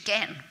do it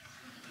again.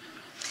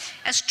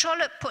 As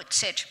Trollope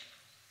puts it,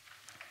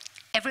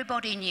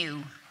 everybody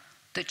knew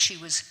that she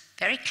was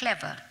very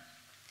clever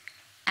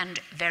and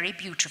very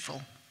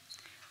beautiful,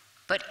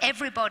 but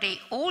everybody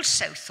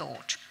also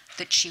thought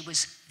that she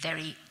was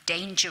very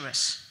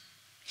dangerous.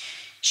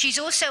 She's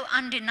also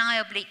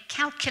undeniably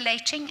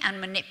calculating and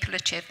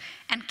manipulative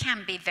and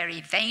can be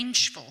very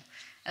vengeful,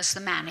 as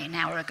the man in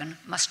Oregon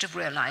must have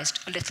realized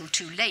a little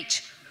too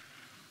late.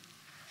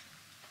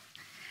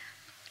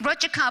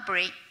 Roger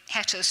Carberry,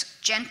 Hetter's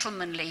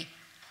gentlemanly,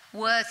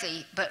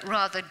 worthy but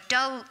rather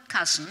dull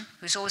cousin,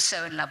 who's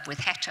also in love with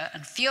Hetter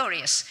and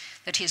furious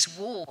that his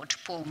ward,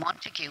 Paul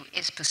Montague,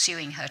 is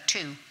pursuing her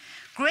too,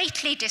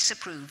 greatly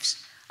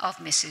disapproves of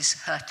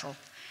Mrs. Hurtle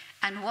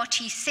and what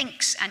he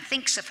thinks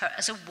of her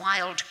as a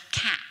wild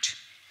cat,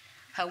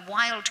 her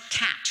wild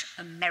cat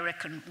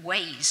American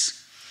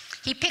ways.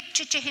 He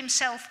pictured to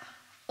himself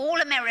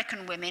all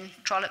American women,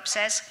 Trollope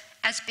says,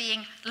 as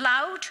being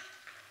loud,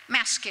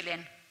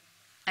 masculine,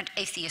 and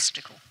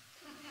atheistical.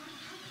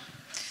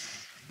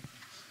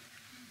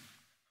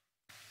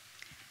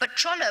 But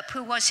Trollope,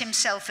 who was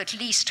himself at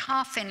least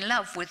half in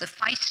love with a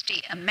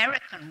feisty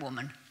American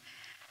woman,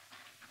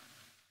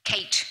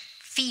 Kate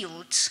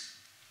Fields,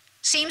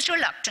 seems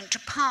reluctant to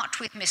part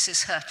with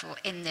Mrs. Hurtle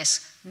in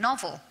this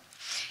novel,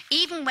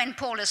 even when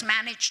Paul has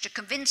managed to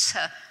convince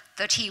her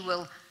that he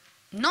will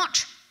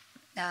not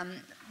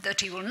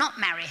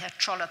marry her.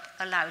 Trollope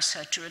allows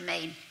her to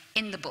remain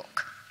in the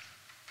book.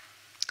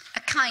 A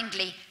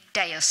kindly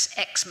deus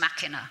ex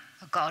machina,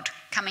 a god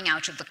coming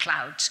out of the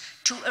clouds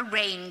to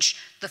arrange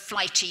the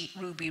flighty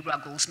Ruby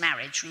Ruggles'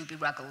 marriage. Ruby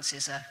Ruggles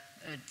is a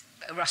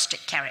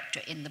rustic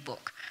character in the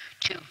book,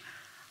 to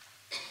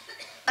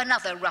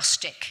another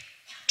rustic,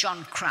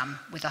 John Crumb,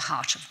 with a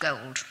heart of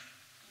gold.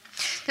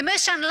 The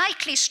most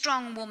unlikely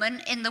strong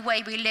woman in the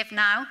way we live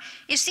now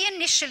is the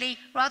initially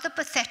rather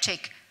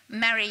pathetic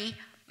Mary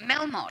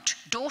Melmotte,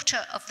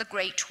 daughter of the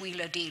great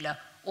wheeler dealer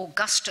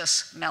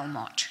Augustus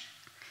Melmotte.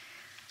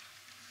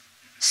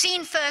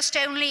 Seen first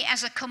only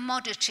as a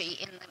commodity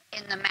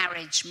in the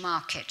marriage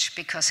market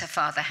because her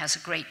father has a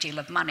great deal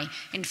of money.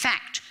 In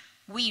fact,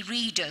 we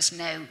readers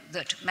know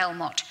that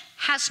Melmotte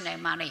has no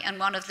money, and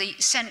one of the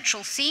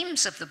central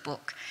themes of the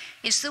book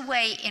is the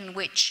way in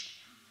which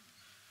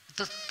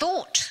the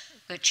thought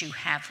that you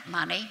have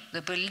money,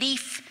 the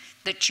belief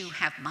that you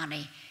have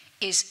money,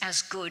 is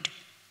as good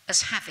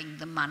as having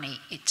the money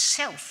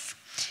itself,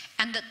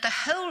 and that the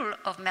whole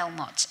of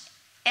Melmotte's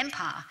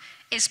empire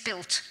is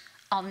built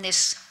on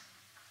this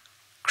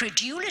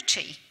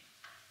credulity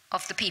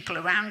of the people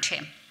around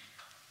him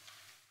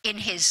in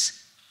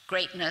his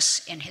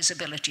greatness, in his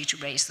ability to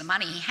raise the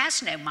money. He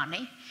has no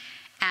money,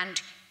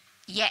 and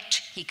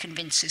yet he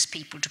convinces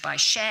people to buy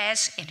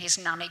shares in his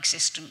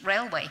non-existent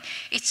railway.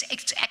 It's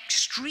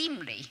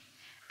extremely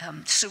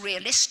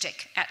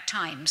surrealistic at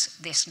times,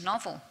 this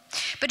novel.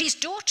 But his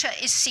daughter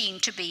is seen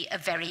to be a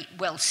very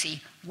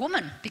wealthy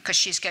woman because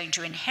she's going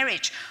to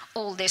inherit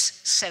all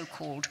this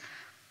so-called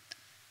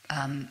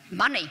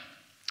money.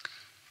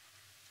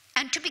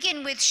 And to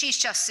begin with, she's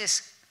just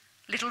this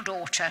little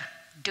daughter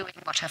doing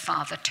what her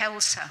father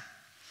tells her.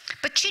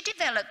 But she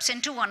develops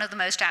into one of the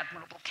most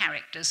admirable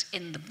characters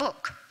in the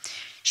book.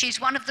 She's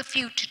one of the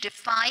few to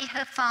defy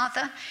her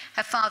father.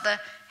 Her father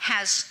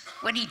has,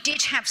 when he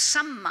did have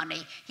some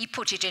money, he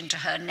put it into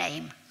her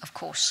name, of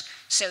course,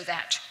 so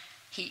that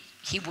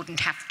he wouldn't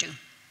have to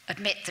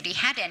admit that he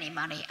had any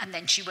money, and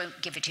then she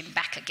won't give it him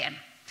back again.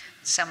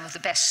 Some of the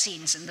best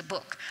scenes in the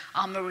book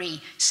are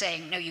Marie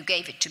saying, no, you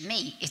gave it to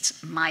me,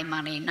 it's my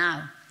money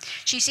now.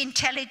 She's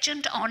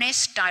intelligent,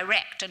 honest,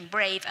 direct, and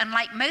brave, and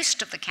like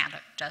most of the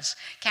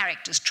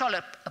characters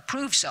Trollope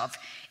approves of,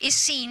 is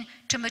seen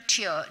to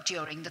mature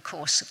during the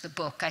course of the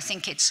book. I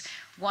think it's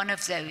one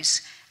of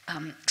those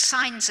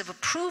signs of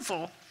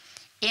approval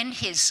in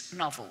his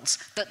novels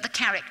that the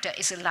character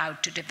is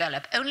allowed to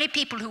develop. Only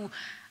people who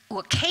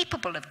are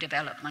capable of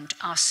development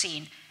are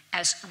seen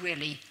as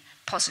really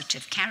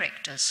positive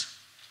characters.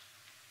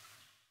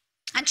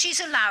 And she's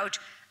allowed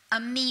a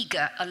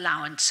meagre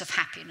allowance of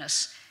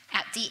happiness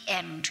at the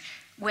end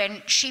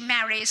when she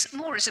marries,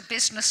 more as a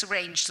business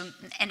arrangement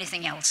than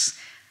anything else.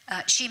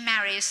 She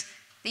marries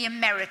the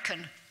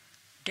American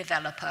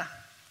developer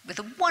with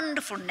a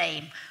wonderful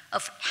name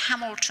of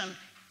Hamilton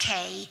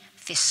K.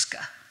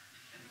 Fisker.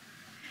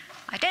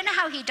 I don't know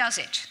how he does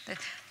it.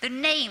 The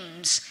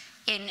names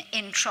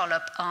in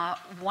Trollope are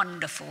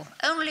wonderful.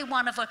 Only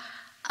one of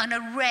an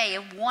array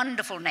of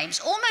wonderful names,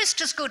 almost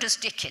as good as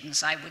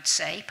Dickens, I would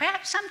say,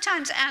 perhaps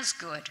sometimes as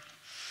good.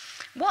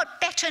 What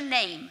better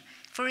name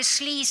for a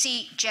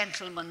sleazy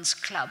gentleman's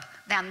club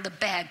than the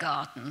Bear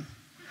Garden,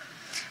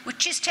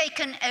 which is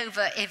taken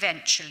over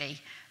eventually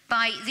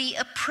by the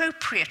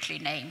appropriately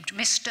named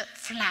Mr.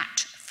 Flat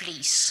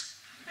Fleece?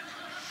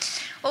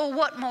 Or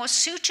what more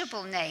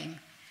suitable name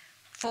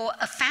for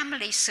a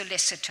family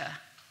solicitor,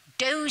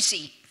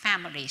 dozy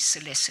family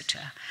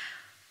solicitor,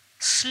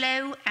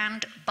 Slow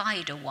and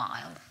Bide a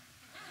While.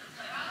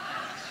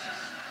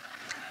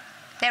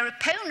 Their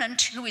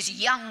opponent, who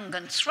is young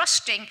and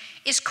thrusting,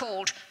 is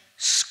called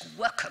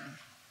Squirkum.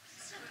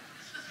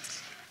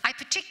 I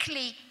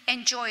particularly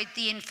enjoyed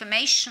the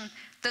information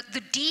that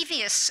the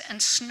devious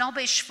and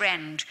snobbish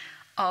friend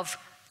of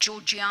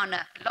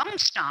Georgiana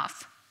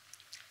Longstaff,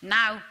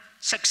 now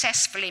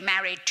successfully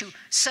married to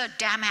Sir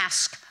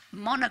Damask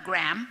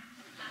Monogram,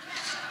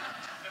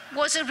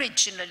 was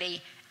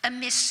originally a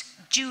Miss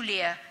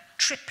Julia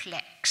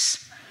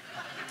Triplex.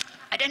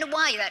 I don't know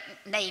why that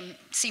name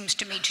seems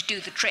to me to do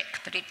the trick,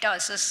 but it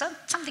does. There's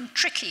something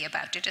tricky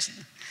about it, isn't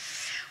there?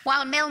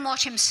 While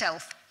Melmoth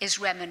himself is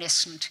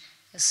reminiscent,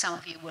 as some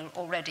of you will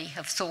already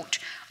have thought,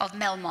 of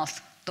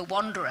Melmoth the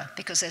Wanderer,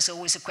 because there's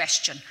always a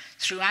question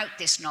throughout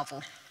this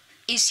novel,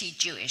 is he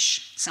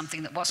Jewish?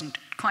 Something that wasn't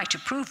quite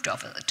approved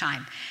of at the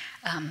time.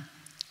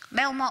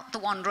 Melmoth the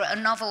Wanderer, a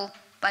novel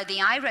by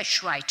the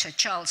Irish writer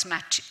Charles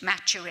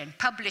Maturin,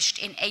 published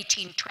in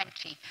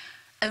 1820,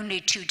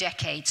 only 2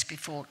 decades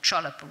before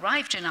Trollope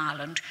arrived in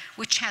Ireland,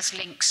 which has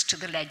links to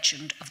the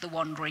legend of the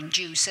wandering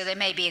Jew, so there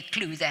may be a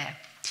clue there.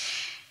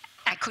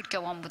 I could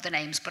go on with the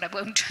names, but I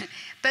won't.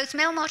 Both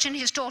Melmoth and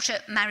his daughter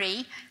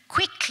Marie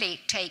quickly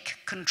take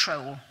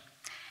control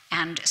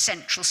and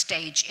central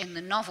stage in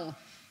the novel.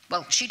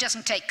 Well, she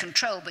doesn't take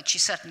control, but she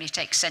certainly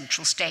takes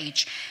central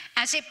stage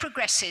as it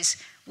progresses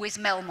with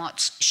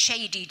Melmoth's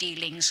shady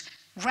dealings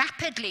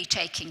rapidly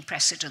taking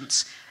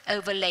precedence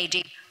over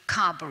Lady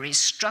Carberry's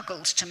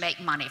struggles to make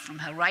money from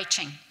her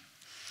writing.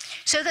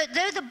 So that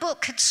though the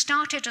book had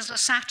started as a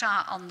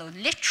satire on the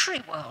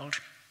literary world,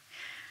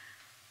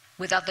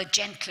 with other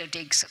gentler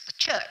digs at the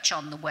church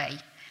on the way,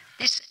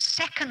 this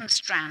second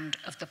strand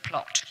of the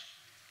plot,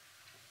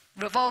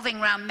 revolving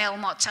around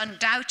Melmoth's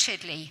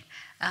undoubtedly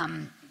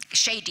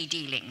shady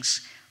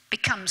dealings,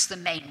 becomes the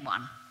main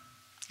one,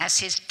 as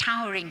his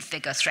towering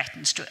figure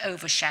threatens to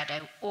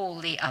overshadow all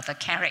the other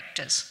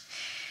characters.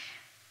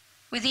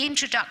 With the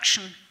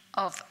introduction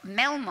of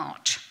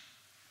Melmoth,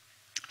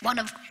 one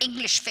of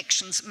English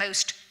fiction's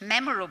most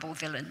memorable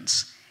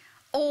villains,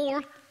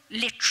 all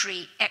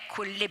literary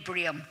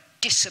equilibrium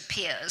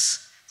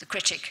disappears, the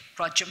critic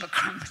Roger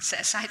McCrum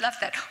says. I love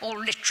that, all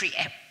literary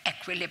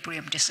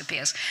equilibrium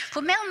disappears.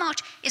 For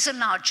Melmoth is a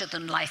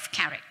larger-than-life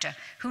character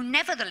who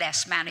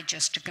nevertheless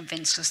manages to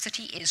convince us that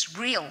he is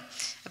real,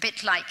 a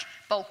bit like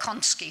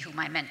Bolkonsky, whom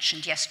I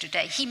mentioned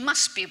yesterday. He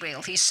must be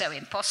real, he's so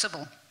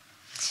impossible.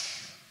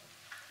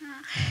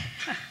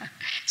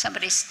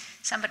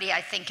 Somebody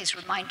I think is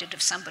reminded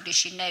of somebody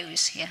she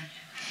knows here.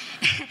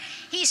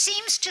 He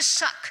seems to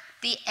suck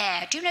the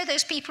air. Do you know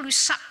those people who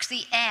suck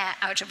the air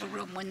out of a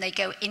room when they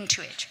go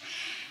into it?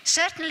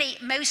 Certainly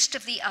most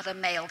of the other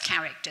male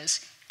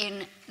characters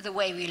in The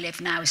Way We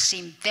Live Now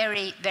seem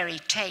very, very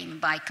tame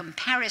by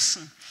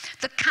comparison.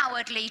 The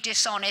cowardly,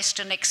 dishonest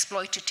and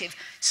exploitative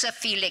Sir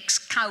Felix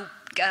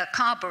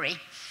Carberry,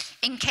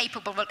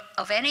 incapable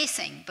of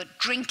anything but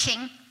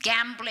drinking,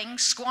 gambling,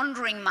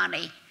 squandering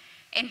money,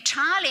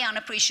 entirely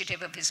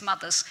unappreciative of his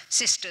mother's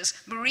sisters,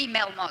 Marie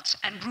Melmoth's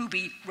and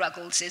Ruby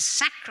Ruggles'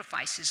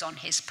 sacrifices on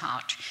his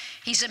part.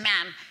 He's a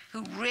man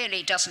who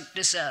really doesn't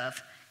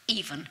deserve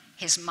even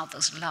his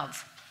mother's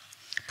love.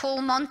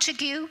 Paul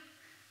Montague,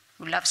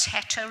 who loves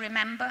Hetta,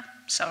 remember?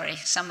 Sorry,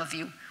 some of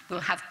you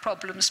will have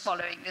problems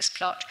following this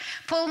plot.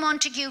 Paul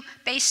Montague,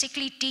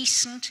 basically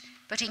decent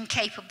but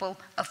incapable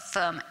of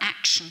firm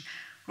action,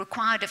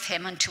 required of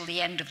him until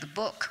the end of the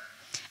book.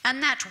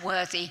 And that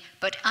worthy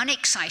but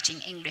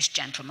unexciting English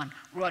gentleman,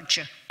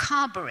 Roger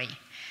Carberry.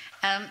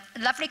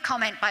 Lovely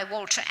comment by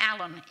Walter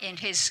Allen in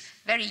his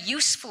very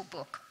useful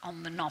book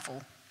on the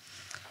novel.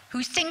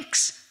 who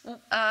thinks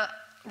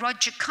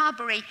Roger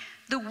Carberry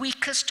the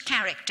weakest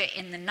character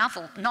in the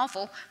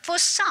novel, for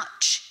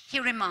such, he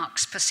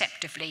remarks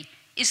perceptively,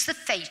 is the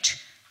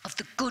fate of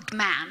the good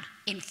man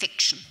in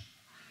fiction.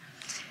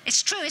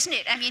 It's true, isn't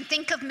it? I mean,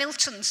 think of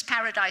Milton's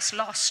Paradise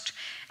Lost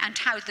and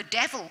how the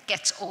devil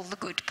gets all the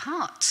good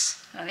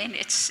parts. I mean,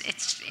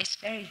 it's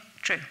very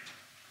true.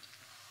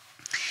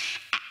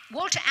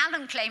 Walter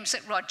Allen claims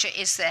that Roger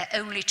is there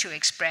only to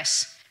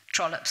express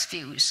Trollope's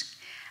views.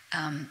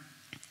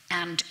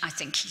 And I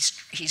think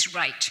he's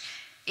right.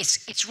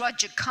 It's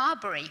Roger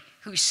Carberry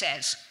who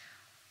says,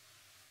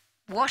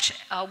 what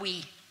are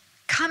we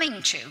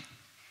coming to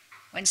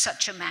when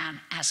such a man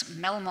as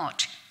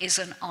Melmotte is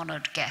an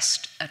honoured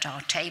guest at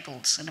our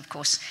tables? And of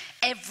course,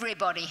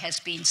 everybody has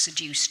been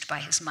seduced by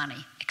his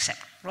money,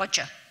 except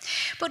Roger.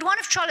 But one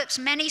of Trollope's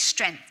many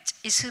strengths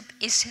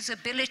is his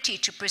ability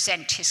to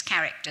present his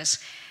characters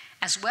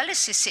as well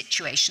as his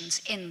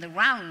situations in the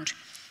round.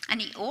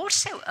 And he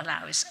also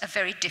allows a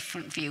very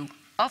different view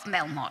of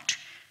Melmotte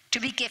to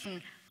be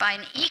given by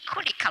an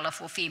equally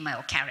colourful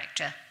female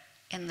character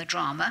in the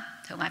drama,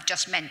 whom I've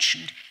just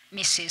mentioned,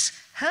 Mrs.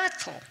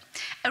 Hurtle,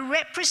 a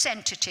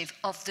representative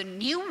of the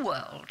New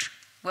World,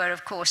 where,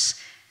 of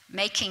course,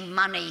 making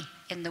money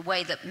in the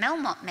way that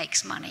Melmotte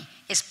makes money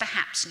is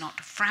perhaps not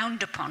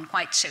frowned upon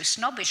quite so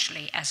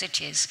snobbishly as it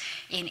is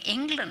in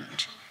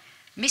England.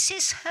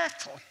 Mrs.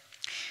 Hurtle,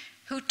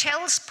 who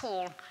tells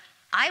Paul,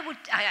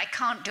 I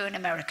can't do an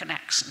American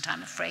accent,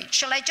 I'm afraid.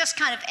 Shall I just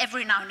kind of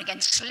every now and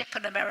again slip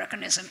an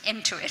Americanism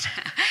into it?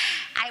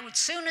 I would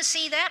sooner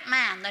see that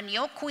man than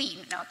your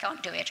queen. No, I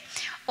can't do it.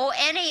 Or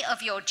any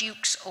of your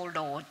dukes or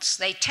lords.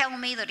 They tell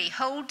me that he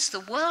holds the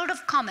world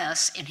of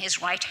commerce in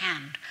his right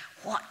hand.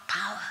 What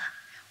power,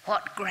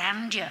 what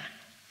grandeur.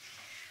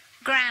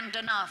 Grand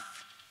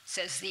enough,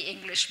 says the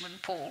Englishman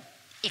Paul,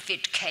 if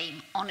it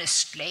came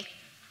honestly.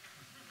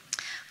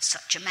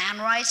 Such a man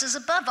rises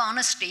above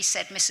honesty,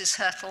 said Mrs.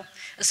 Hurtle,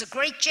 as a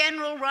great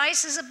general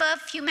rises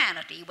above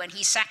humanity when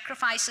he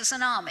sacrifices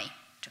an army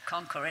to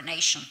conquer a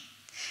nation.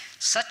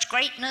 Such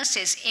greatness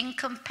is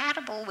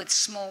incompatible with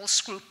small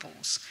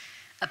scruples.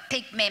 A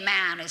pygmy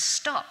man is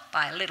stopped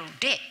by a little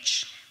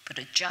ditch, but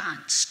a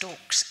giant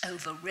stalks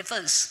over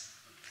rivers.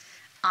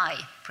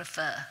 I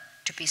prefer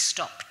to be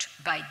stopped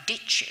by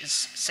ditches,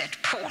 said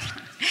Paul.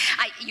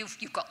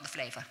 You've got the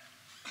flavour.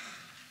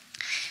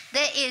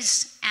 There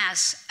is,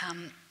 as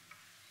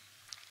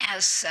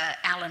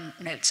Allen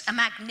notes, a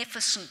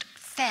magnificent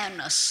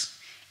fairness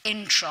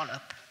in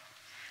Trollope.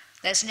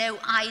 There's no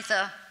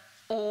either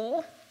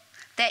or.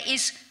 There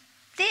is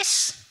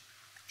this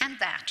and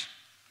that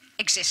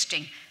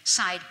existing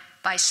side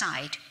by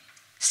side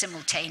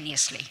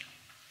simultaneously.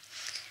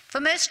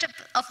 For most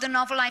of the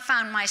novel, I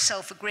found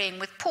myself agreeing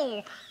with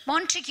Paul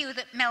Montague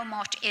that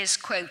Melmotte is,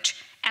 quote,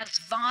 as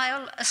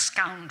vile a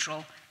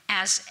scoundrel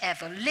as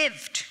ever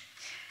lived,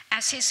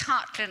 as his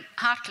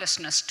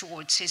heartlessness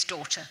towards his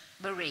daughter,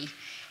 Marie,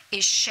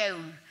 is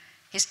shown,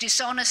 his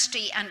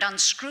dishonesty and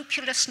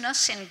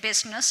unscrupulousness in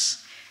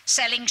business,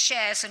 selling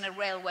shares in a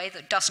railway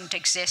that doesn't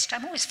exist.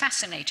 I'm always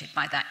fascinated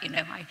by that, you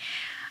know.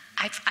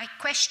 I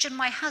question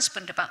my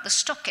husband about the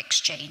stock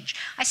exchange.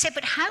 I said,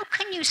 but how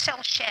can you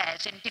sell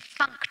shares in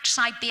defunct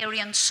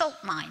Siberian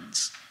salt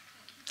mines?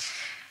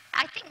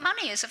 I think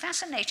money is a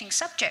fascinating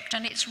subject,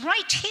 and it's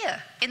right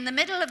here in the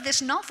middle of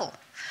this novel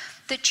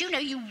that, you know,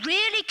 you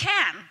really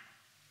can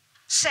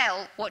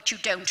sell what you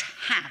don't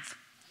have.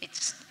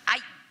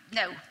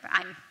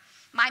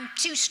 I'm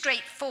too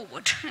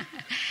straightforward.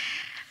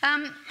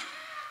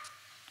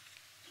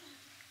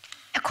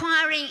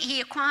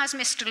 He acquires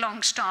Mr.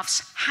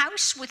 Longstaff's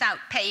house without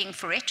paying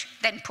for it,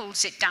 then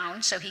pulls it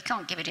down so he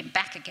can't give it him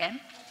back again.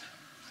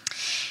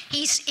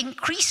 He's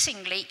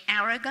increasingly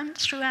arrogant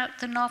throughout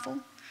the novel,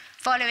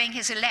 following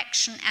his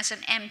election as an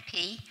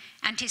MP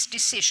and his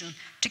decision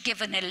to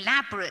give an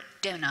elaborate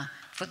dinner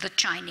for the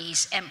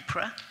Chinese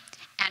emperor,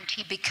 and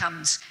he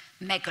becomes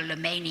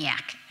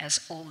megalomaniac as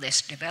all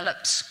this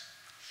develops.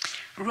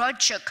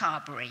 Roger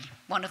Carberry,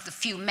 one of the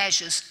few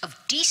measures of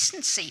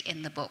decency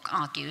in the book,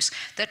 argues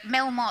that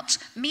Melmotte's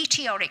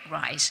meteoric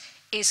rise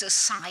is a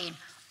sign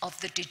of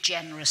the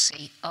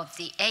degeneracy of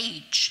the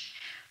age.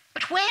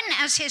 But when,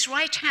 as his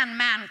right-hand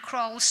man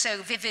Kroll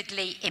so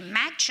vividly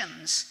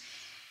imagines,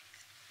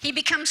 he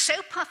becomes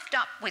so puffed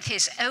up with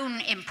his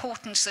own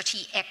importance that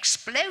he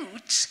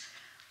explodes,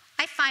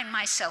 I find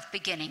myself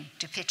beginning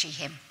to pity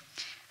him.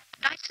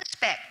 I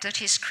suspect that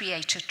his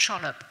creator,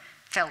 Trollope,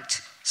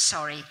 felt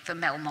sorry for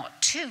Melmotte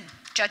too,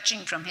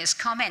 judging from his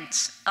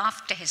comments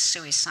after his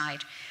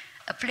suicide.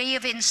 A plea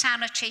of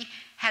insanity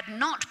had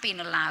not been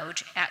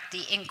allowed at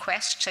the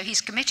inquest, so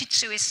he's committed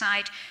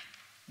suicide.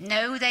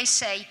 No, they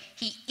say,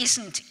 he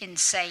isn't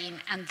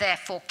insane and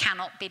therefore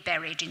cannot be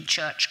buried in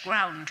church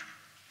ground.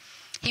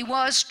 He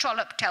was,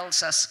 Trollope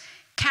tells us,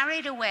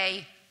 carried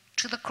away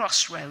to the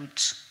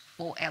crossroads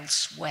or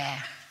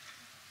elsewhere.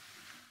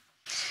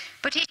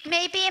 But it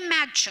may be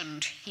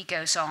imagined, he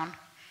goes on,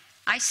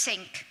 I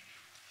think,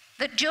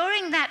 that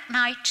during that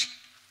night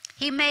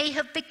he may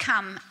have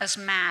become as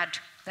mad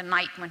the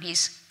night when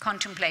he's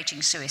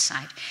contemplating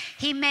suicide.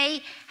 He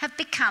may have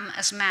become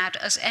as mad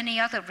as any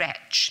other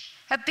wretch,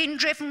 have been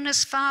driven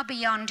as far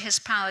beyond his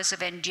powers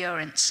of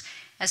endurance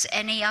as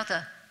any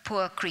other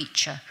poor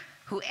creature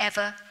who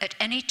ever at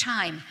any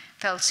time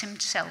felt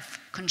himself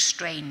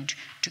constrained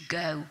to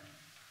go.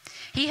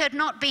 He had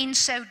not been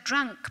so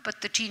drunk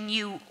but that he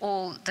knew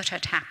all that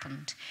had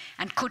happened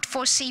and could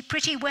foresee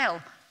pretty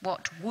well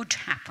what would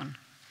happen.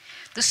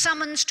 The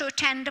summons to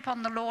attend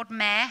upon the Lord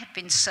Mayor had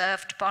been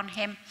served upon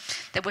him.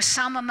 There were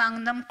some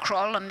among them,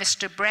 Kroll and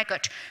Mr.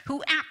 Breggott,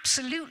 who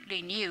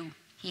absolutely knew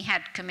he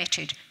had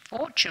committed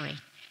forgery.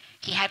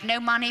 He had no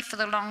money for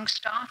the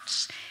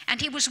Longstaffs,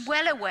 and he was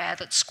well aware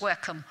that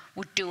Squercum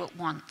would do at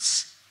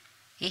once.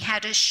 He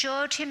had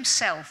assured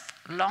himself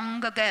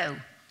long ago,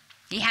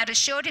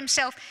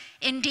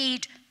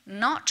 indeed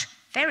not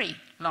very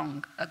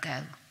long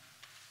ago,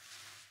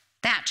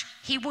 that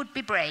he would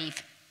be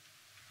brave,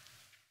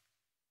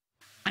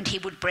 and he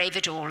would brave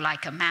it all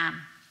like a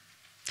man.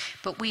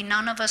 But we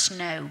none of us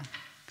know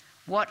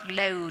what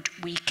load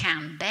we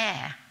can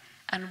bear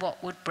and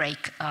what would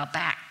break our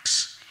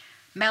backs.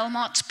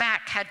 Melmotte's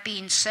back had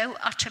been so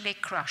utterly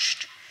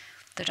crushed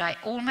that I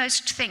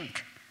almost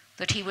think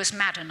that he was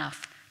mad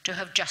enough to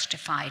have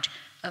justified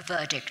a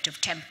verdict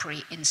of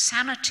temporary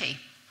insanity.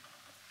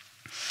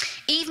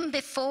 Even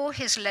before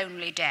his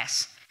lonely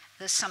death,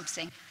 there's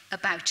something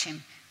about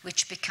him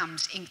which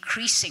becomes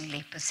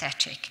increasingly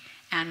pathetic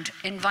and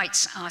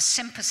invites our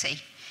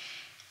sympathy.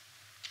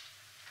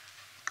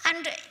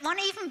 And one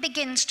even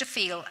begins to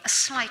feel a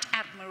slight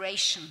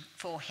admiration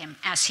for him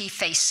as he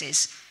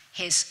faces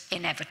his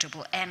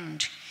inevitable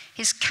end.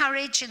 His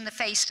courage in the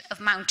face of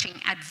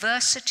mounting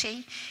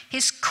adversity,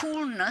 his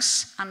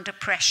coolness under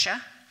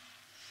pressure,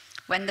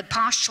 when the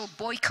partial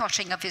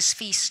boycotting of his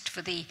feast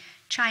for the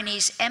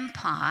Chinese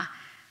emperor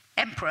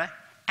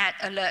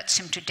alerts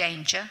him to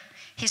danger,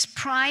 his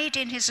pride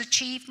in his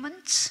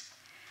achievements,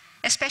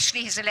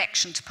 especially his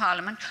election to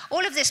Parliament,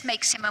 all of this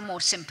makes him a more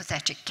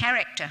sympathetic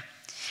character.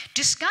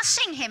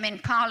 Discussing him in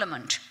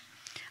Parliament,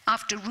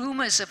 after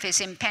rumours of his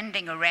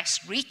impending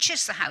arrest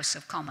reaches the House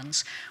of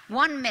Commons,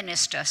 one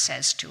minister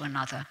says to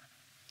another,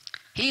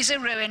 "He's a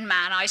ruined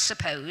man, I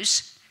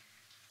suppose,"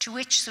 to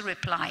which the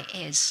reply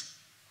is,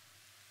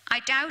 "I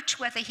doubt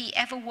whether he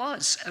ever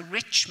was a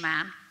rich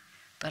man,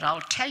 but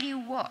I'll tell you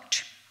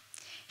what,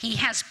 he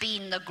has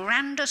been the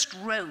grandest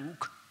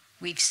rogue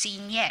we've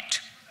seen yet."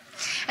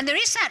 And there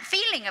is that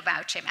feeling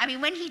about him. I mean,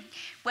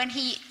 when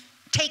he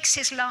takes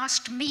his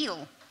last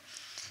meal,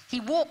 he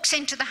walks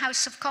into the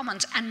House of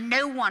Commons and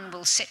no one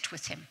will sit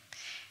with him.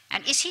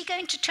 And is he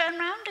going to turn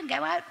around and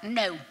go out?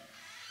 No.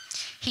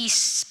 He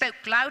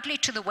spoke loudly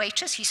to the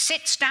waiters. He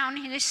sits down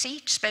in his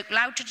seat, spoke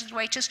loudly to the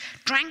waiters,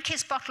 drank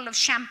his bottle of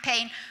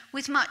champagne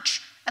with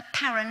much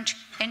apparent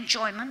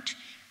enjoyment.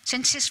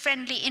 Since his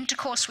friendly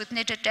intercourse with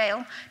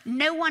Nidderdale,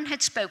 no one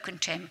had spoken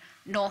to him,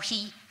 nor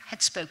he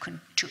had spoken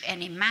to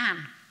any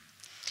man.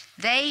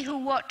 They who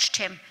watched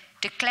him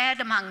declared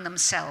among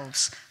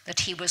themselves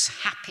that he was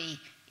happy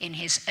in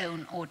his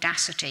own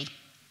audacity.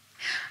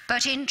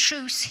 But in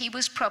truth, he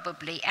was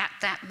probably at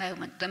that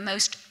moment the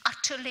most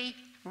utterly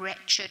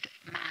wretched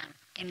man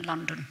in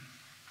London.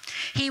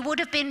 He would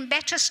have been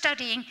better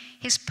studying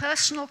his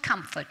personal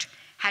comfort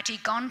had he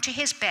gone to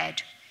his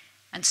bed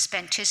and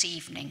spent his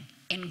evening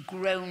in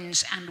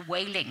groans and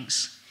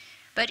wailings.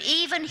 But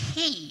even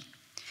he,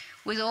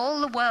 with all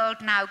the world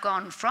now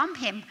gone from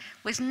him,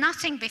 with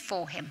nothing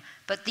before him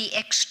but the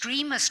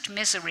extremest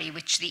misery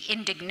which the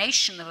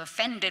indignation of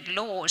offended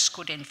laws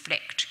could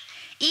inflict,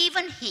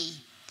 even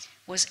he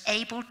was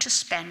able to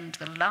spend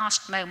the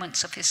last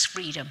moments of his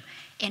freedom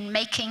in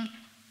making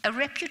a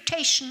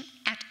reputation,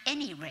 at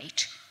any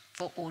rate,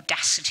 for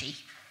audacity.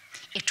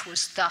 It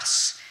was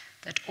thus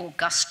that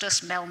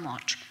Augustus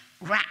Melmotte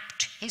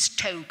wrapped his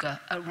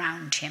toga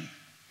around him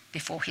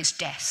before his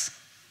death.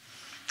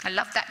 I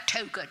love that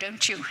toga,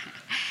 don't you?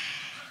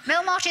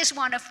 Melmotte is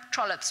one of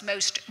Trollope's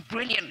most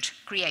brilliant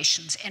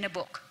creations in a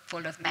book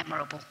full of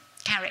memorable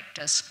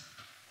characters.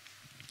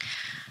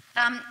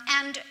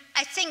 And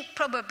I think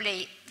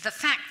probably the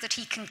fact that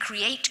he can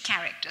create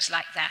characters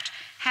like that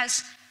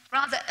has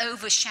rather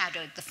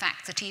overshadowed the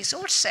fact that he's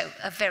also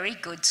a very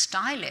good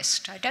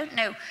stylist. I don't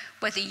know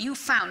whether you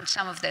found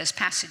some of those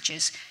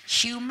passages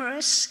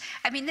humorous.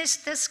 I mean,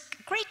 there's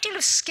a great deal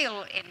of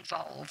skill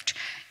involved.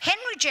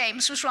 Henry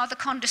James was rather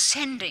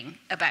condescending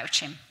about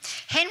him.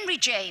 Henry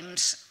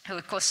James, who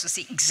of course was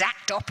the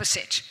exact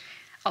opposite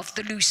of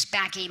the loose,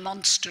 baggy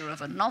monster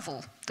of a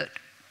novel that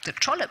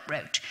Trollope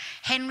wrote,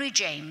 Henry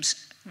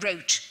James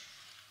wrote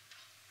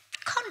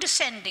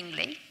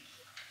condescendingly,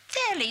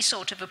 fairly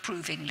sort of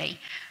approvingly,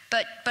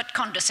 but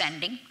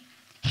condescending.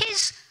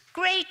 His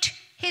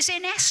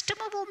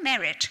inestimable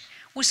merit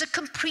was a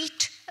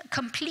complete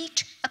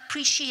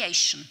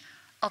appreciation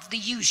of the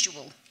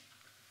usual.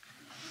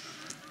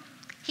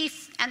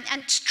 And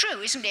it's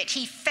true, isn't it?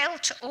 He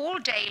felt all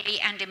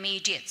daily and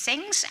immediate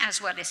things as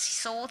well as he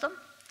saw them,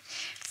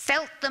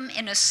 felt them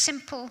in a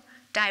simple,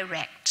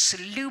 direct,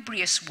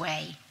 salubrious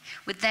way,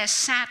 with their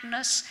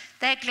sadness,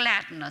 their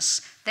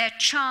gladness, their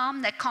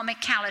charm, their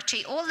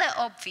comicality, all their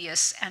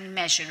obvious and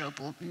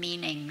measurable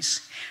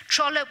meanings.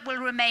 Trollope will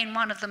remain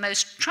one of the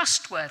most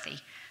trustworthy,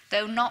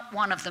 though not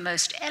one of the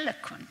most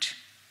eloquent,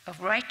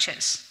 of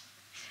writers.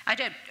 I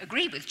don't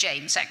agree with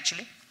James,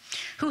 actually,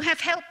 who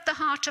have helped the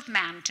heart of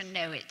man to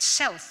know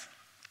itself.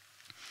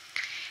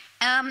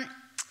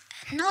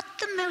 Not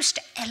the most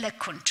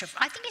eloquent of,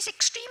 I think he's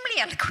extremely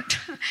eloquent.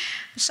 I'm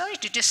sorry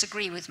to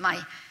disagree with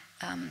my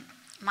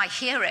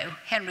hero,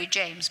 Henry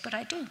James, but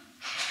I do.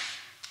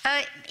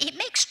 It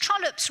makes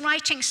Trollope's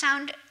writing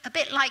sound a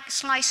bit like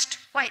sliced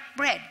white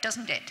bread,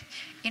 doesn't it?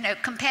 You know,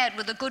 compared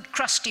with a good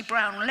crusty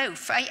brown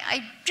loaf.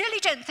 I really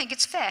don't think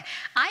it's fair.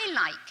 I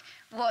like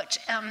what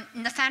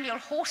Nathaniel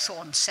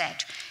Hawthorne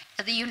said,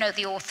 you know,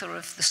 the author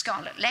of The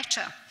Scarlet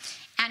Letter,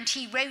 and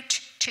he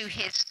wrote to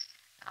his,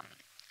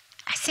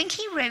 I think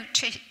he wrote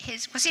to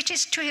his,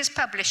 to his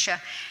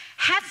publisher,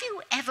 "Have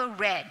you ever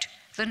read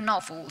the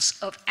novels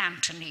of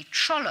Anthony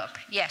Trollope?"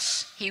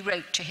 Yes, he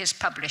wrote to his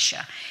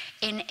publisher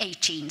in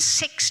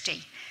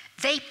 1860.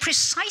 "They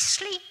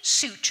precisely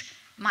suit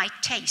my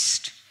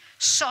taste.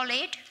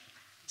 Solid,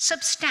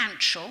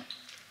 substantial,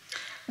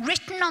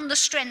 written on the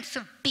strength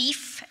of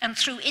beef and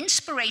through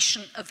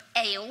inspiration of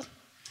ale,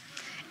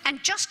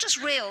 and just as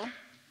real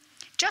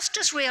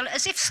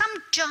as if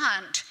some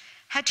giant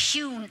had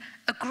hewn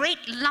a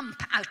great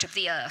lump out of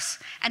the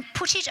earth and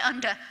put it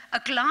under a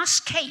glass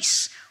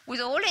case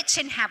with all its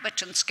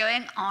inhabitants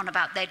going on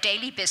about their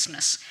daily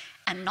business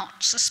and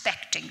not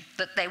suspecting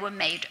that they were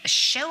made a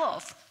show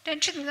of."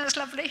 Don't you think that's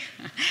lovely?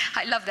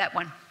 I love that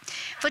one.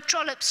 For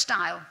Trollope's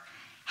style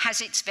has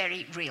its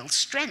very real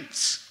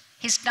strengths.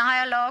 His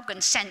dialogue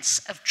and sense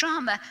of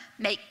drama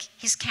make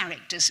his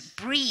characters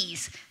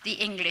breathe. The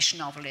English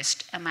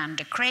novelist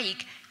Amanda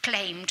Craig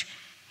claimed,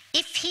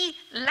 "If he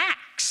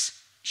lacks,"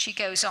 she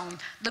goes on,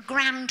 "the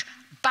grand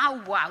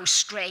bow-wow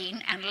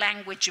strain and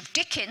language of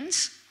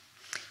Dickens,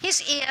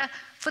 his ear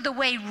for the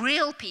way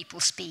real people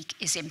speak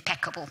is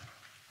impeccable."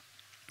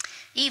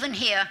 Even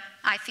here,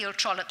 I feel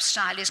Trollope's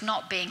style is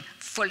not being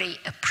fully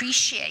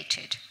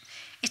appreciated.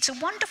 It's a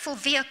wonderful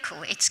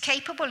vehicle. It's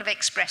capable of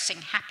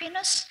expressing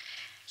happiness,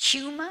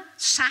 humour,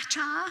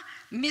 satire,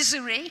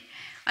 misery,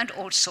 and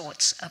all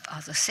sorts of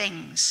other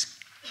things.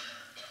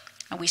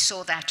 And we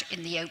saw that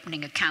in the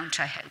opening account,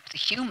 I hope, the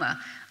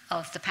humour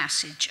of the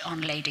passage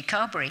on Lady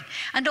Carberry.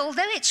 And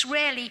although it's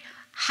rarely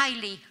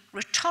highly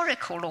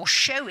rhetorical or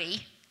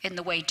showy in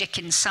the way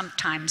Dickens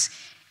sometimes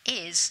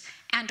is,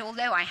 and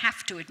although I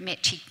have to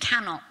admit he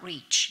cannot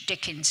reach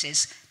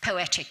Dickens's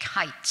poetic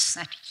heights,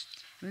 that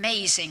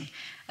amazing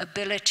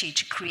ability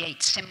to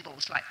create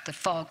symbols like the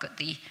fog at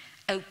the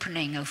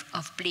opening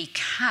of Bleak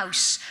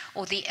House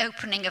or the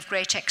opening of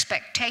Great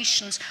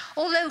Expectations,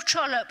 although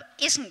Trollope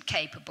isn't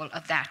capable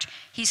of that,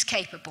 he's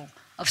capable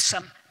of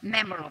some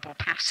memorable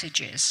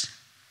passages.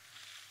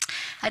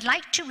 I'd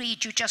like to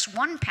read you just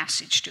one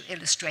passage to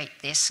illustrate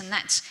this, and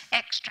that's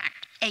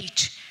extract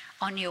 8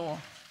 on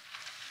your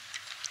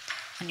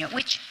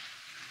which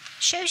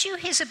shows you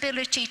his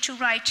ability to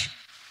write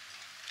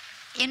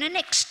in an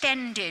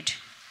extended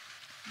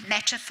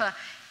metaphor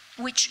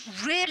which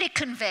really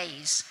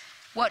conveys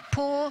what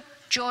poor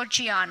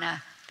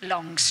Georgiana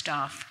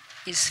Longstaff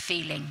is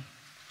feeling.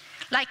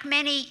 Like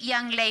many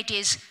young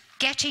ladies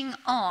getting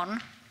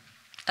on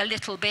a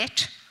little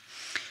bit,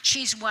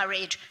 she's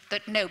worried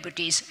that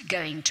nobody's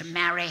going to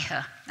marry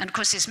her. And of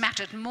course, this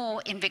mattered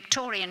more in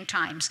Victorian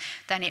times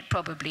than it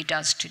probably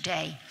does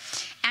today.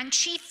 And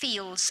she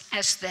feels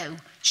as though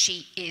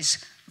she is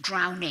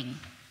drowning.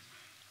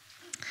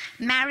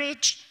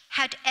 Marriage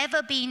had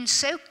ever been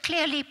so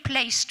clearly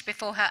placed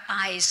before her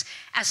eyes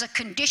as a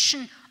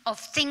condition of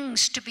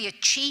things to be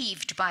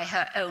achieved by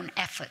her own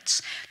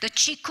efforts, that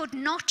she could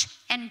not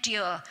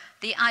endure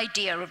the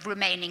idea of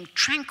remaining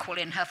tranquil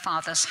in her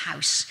father's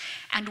house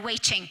and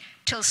waiting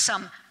till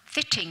some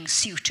fitting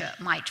suitor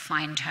might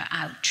find her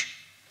out.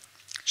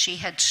 She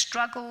had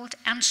struggled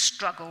and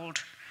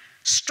struggled,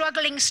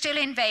 struggling still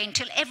in vain,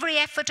 till every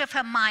effort of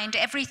her mind,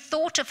 every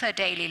thought of her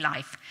daily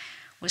life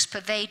was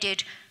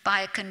pervaded by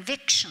a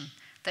conviction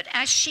that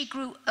as she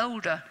grew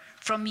older,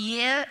 from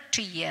year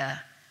to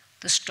year,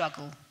 the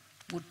struggle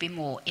would be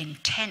more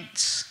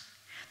intense.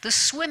 The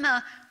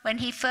swimmer, when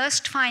he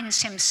first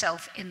finds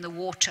himself in the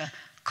water,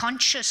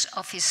 conscious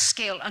of his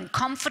skill and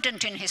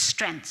confident in his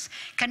strength,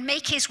 can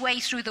make his way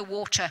through the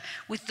water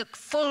with the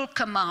full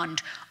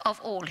command of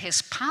all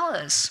his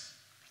powers.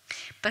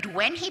 But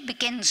when he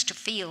begins to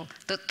feel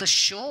that the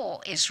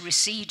shore is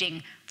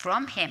receding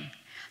from him,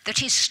 that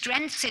his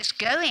strength is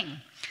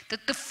going,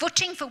 that the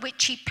footing for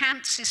which he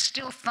pants is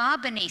still far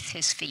beneath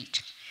his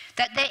feet,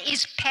 that there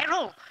is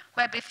peril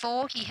where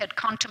before he had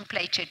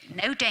contemplated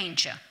no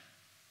danger,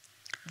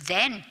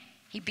 then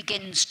he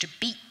begins to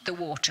beat the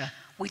water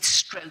with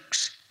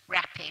strokes,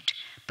 rapid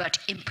but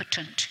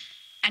impotent,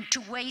 and to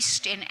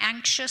waste in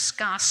anxious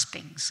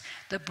gaspings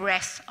the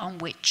breath on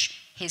which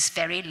his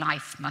very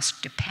life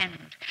must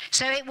depend.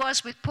 So it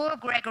was with poor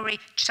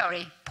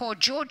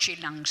Georgie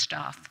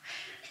Longstaff,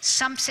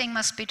 something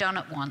must be done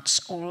at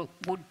once, or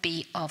it would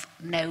be of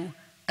no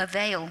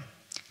avail.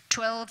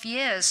 12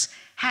 years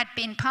had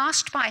been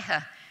passed by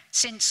her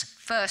since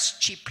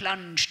first she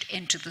plunged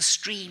into the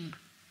stream,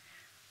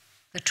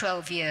 the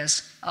 12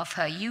 years of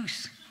her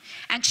youth.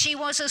 And she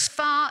was as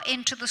far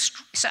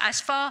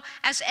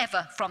as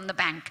ever from the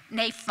bank,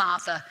 nay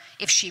farther,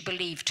 if she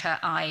believed her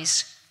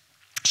eyes.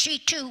 She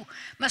too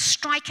must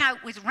strike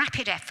out with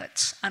rapid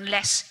efforts,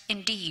 unless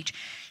indeed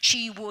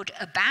she would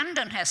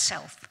abandon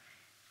herself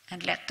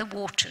and let the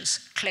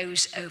waters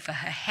close over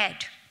her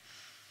head.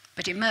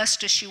 But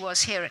immersed as she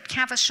was here at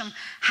Caversham,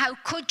 how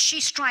could she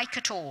strike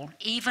at all?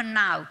 Even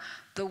now,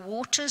 the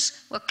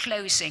waters were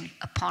closing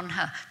upon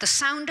her. The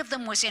sound of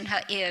them was in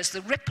her ears.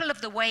 The ripple of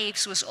the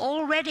waves was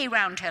already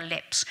round her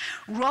lips,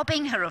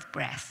 robbing her of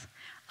breath.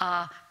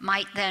 Ah,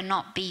 might there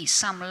not be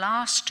some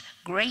last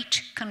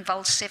great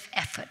convulsive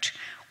effort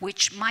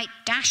which might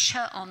dash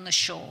her on the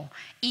shore,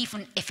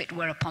 even if it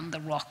were upon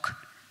the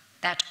rock?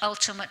 That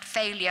ultimate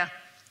failure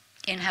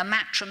in her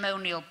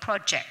matrimonial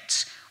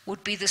projects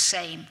would be the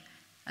same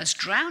as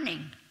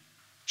drowning,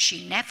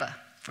 she never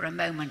for a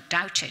moment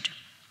doubted.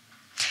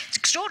 It's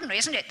extraordinary,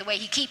 isn't it, the way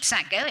he keeps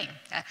that going?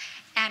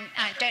 And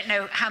I don't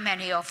know how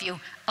many of you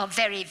are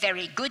very,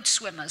 very good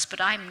swimmers,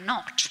 but I'm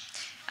not.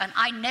 And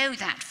I know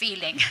that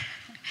feeling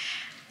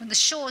when the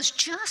shore's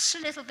just a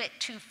little bit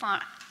too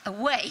far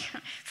away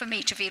for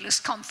me to feel as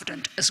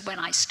confident as when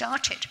I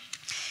started.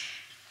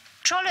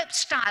 Trollope's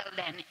style,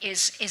 then,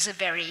 is a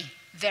very,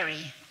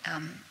 very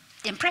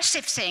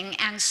impressive thing,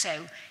 and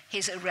so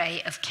his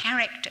array of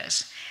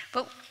characters.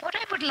 But what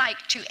I would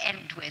like to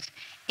end with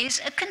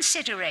is a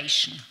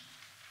consideration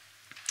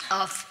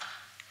of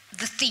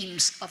the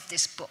themes of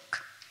this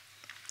book.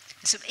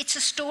 So it's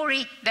a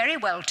story very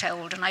well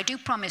told, and I do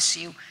promise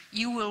you,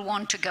 you will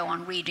want to go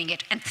on reading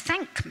it and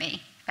thank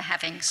me for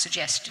having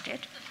suggested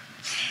it,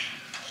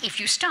 if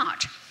you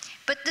start.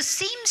 But the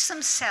themes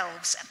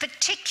themselves,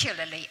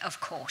 particularly, of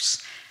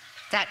course,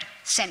 that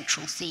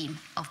central theme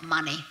of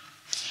money.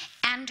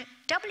 And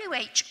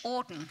W.H.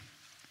 Auden,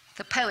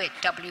 the poet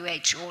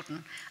W.H.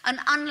 Auden, an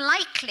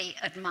unlikely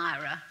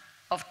admirer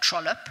of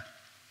Trollope,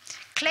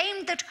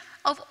 claimed that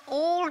of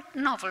all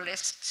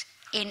novelists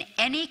in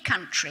any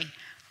country,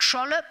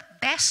 Trollope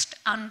best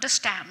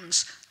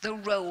understands the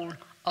role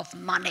of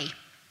money.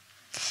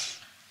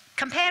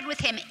 Compared with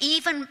him,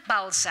 even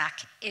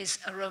Balzac is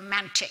a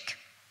romantic.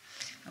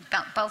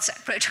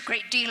 Balzac wrote a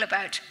great deal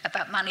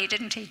about money,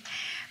 didn't he?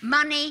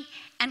 Money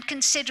and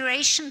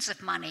considerations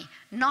of money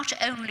not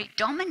only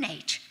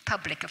dominate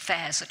public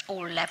affairs at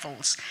all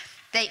levels,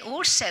 they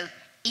also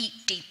eat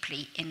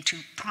deeply into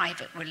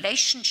private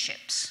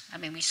relationships. I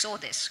mean, we saw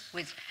this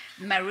with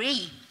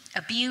Marie,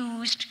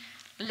 abused,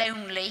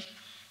 lonely,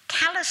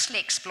 callously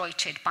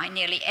exploited by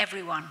nearly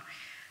everyone.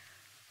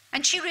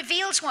 And she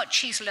reveals what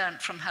she's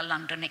learned from her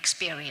London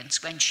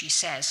experience when she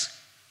says,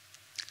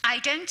 "I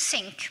don't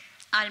think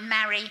I'll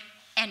marry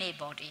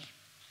anybody.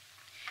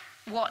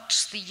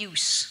 What's the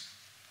use?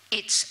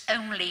 It's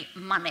only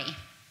money.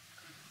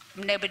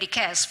 Nobody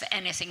cares for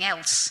anything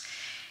else."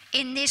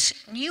 In this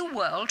new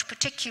world,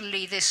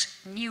 particularly this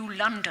new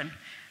London,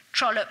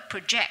 Trollope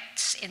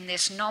projects in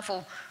this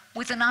novel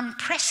with an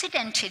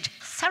unprecedented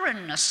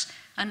thoroughness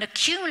and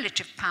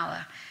accumulative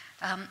power,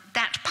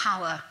 that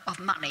power of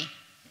money,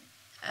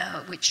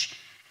 which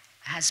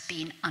has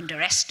been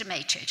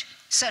underestimated,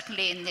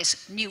 certainly in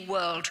this new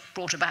world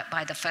brought about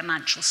by the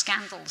financial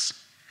scandals.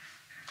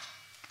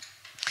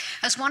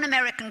 As one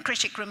American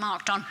critic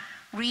remarked on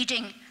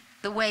reading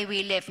The Way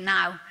We Live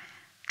Now,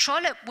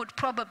 Trollope would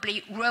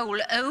probably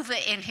roll over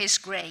in his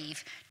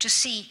grave to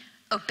see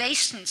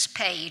obeisance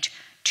paid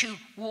to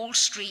Wall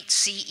Street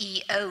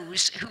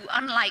CEOs who,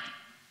 unlike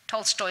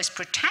Tolstoy's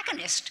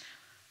protagonist,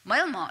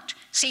 Melmotte,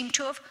 seem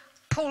to have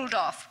pulled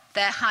off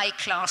their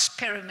high-class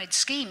pyramid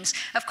schemes.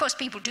 Of course,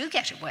 people do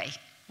get away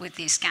with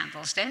these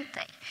scandals, don't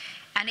they?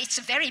 And it's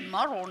a very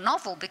moral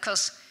novel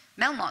because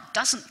Melmotte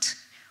doesn't,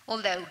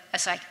 although,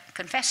 as I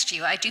confess to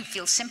you, I do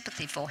feel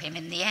sympathy for him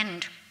in the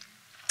end.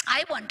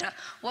 I wonder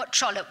what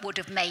Trollope would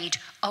have made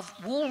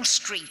of Wall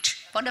Street,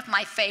 one of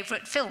my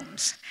favourite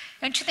films.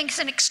 Don't you think it's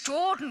an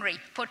extraordinary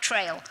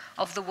portrayal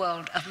of the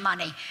world of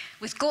money,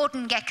 with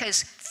Gordon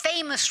Gekko's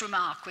famous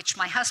remark, which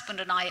my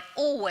husband and I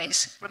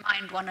always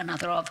remind one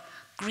another of,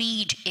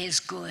 "Greed is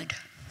good."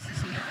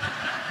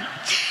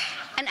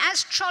 And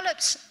as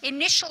Trollope's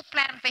initial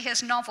plan for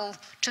his novel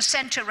to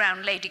centre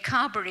around Lady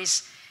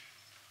Carberry's,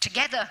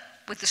 together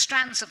with the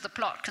strands of the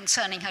plot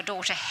concerning her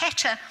daughter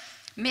Hetta,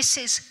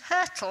 Mrs.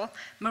 Hurtle,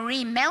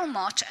 Marie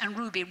Melmotte, and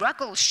Ruby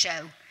Ruggles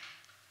show,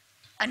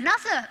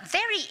 another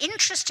very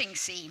interesting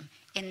theme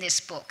in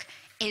this book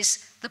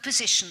is the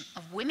position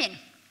of women,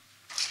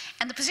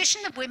 and the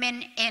position of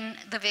women in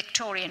the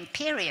Victorian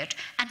period,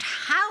 and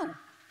how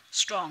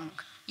strong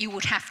you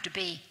would have to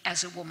be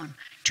as a woman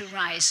to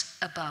rise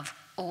above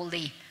all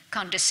the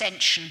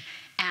condescension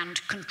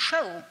and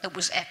control that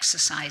was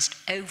exercised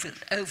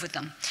over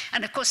them.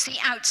 And of course,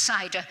 the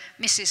outsider,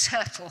 Mrs.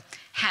 Hurtle,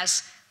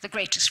 has the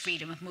greatest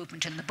freedom of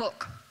movement in the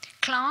book.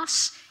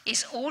 Class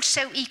is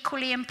also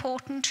equally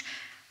important.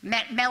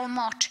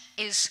 Melmotte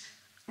is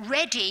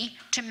ready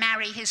to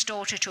marry his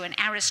daughter to an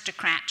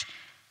aristocrat,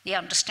 the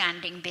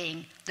understanding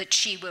being that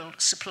she will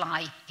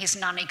supply his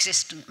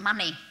non-existent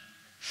money.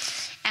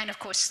 And of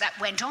course that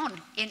went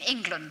on in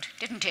England,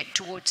 didn't it,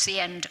 towards the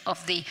end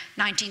of the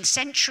 19th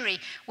century,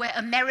 where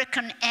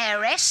American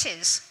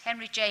heiresses,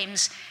 Henry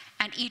James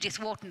and Edith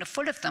Wharton are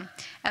full of them,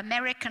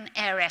 American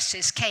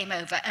heiresses came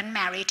over and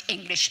married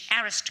English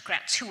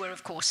aristocrats who were,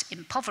 of course,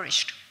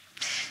 impoverished.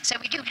 So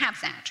we do have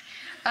that.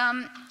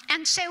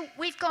 And so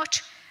we've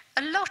got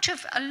a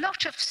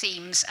lot of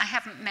themes. I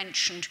haven't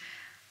mentioned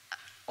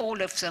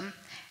all of them.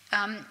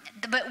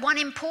 But one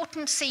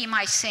important theme,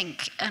 I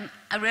think, and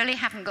I really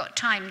haven't got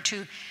time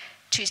to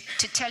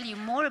tell you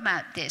more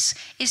about this,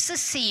 is the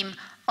theme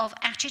of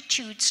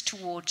attitudes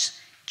towards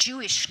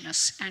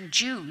Jewishness and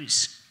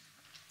Jews.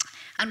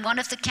 And one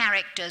of the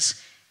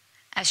characters,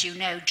 as you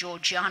know,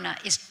 Georgiana,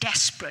 is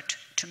desperate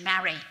to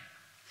marry.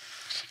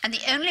 And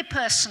the only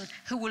person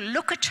who will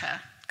look at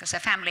her, because her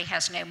family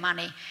has no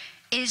money,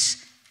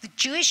 is the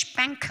Jewish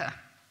banker,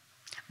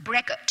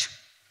 Breguet,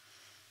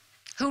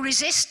 who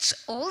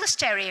resists all the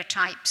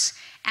stereotypes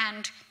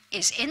and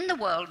is in the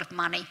world of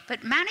money,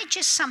 but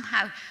manages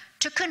somehow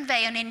to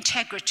convey an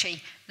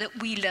integrity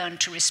that we learn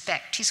to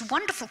respect. He's a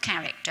wonderful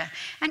character.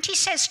 And he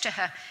says to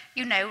her,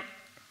 you know,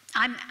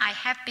 I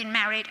have been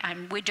married,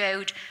 I'm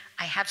widowed,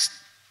 I have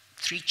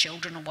 3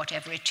 children or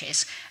whatever it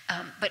is,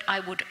 but I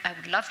would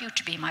love you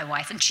to be my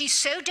wife. And she's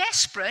so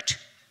desperate,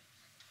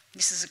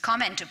 this is a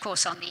comment, of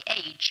course, on the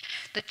age,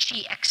 that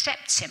she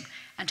accepts him,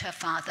 and her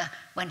father,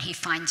 when he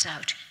finds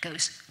out,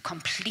 goes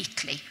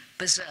completely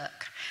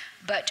berserk.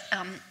 But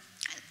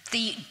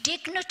the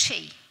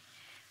dignity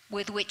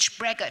with which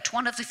Breguet,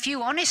 one of the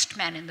few honest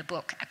men in the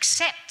book,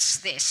 accepts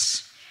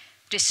this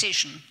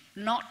decision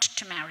not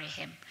to marry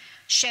him,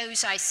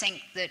 shows, I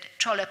think, that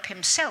Trollope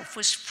himself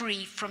was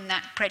free from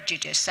that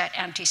prejudice, that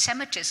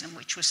anti-Semitism,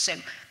 which was so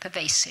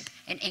pervasive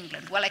in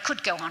England. Well, I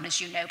could go on,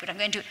 as you know, but I'm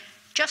going to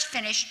just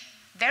finish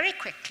very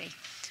quickly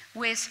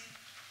with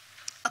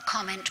a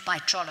comment by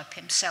Trollope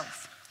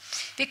himself.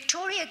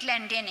 Victoria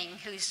Glendinning,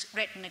 who's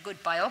written a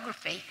good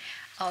biography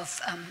of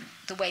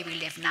the way we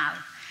live now,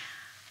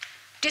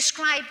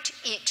 described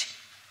it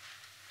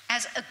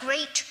as a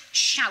great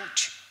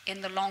shout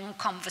in the long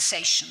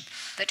conversation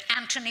that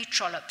Anthony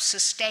Trollope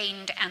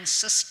sustained and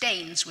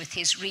sustains with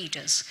his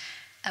readers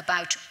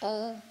about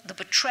all the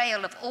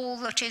betrayal of all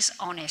that is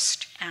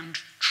honest and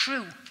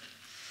true.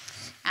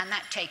 And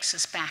that takes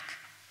us back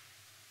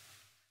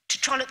to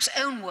Trollope's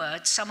own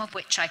words, some of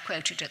which I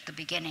quoted at the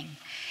beginning.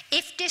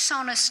 If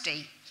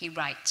dishonesty, he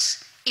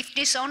writes, if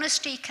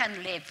dishonesty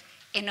can live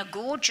in a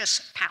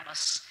gorgeous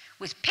palace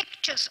with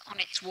pictures on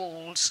its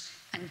walls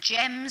and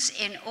gems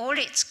in all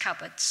its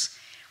cupboards,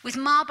 with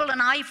marble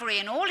and ivory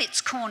in all its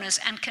corners,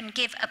 and can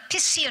give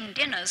Apician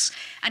dinners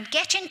and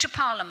get into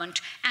Parliament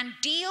and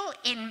deal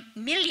in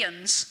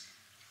millions,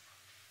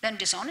 then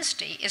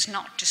dishonesty is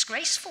not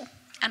disgraceful.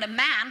 And a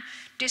man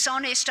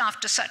dishonest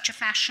after such a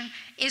fashion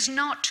is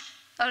not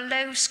a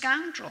low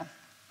scoundrel.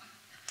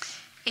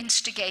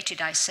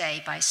 Instigated, I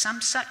say, by some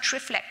such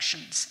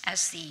reflections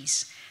as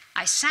these,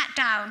 I sat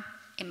down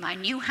in my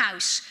new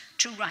house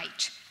to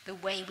write The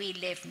Way We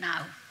Live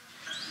Now.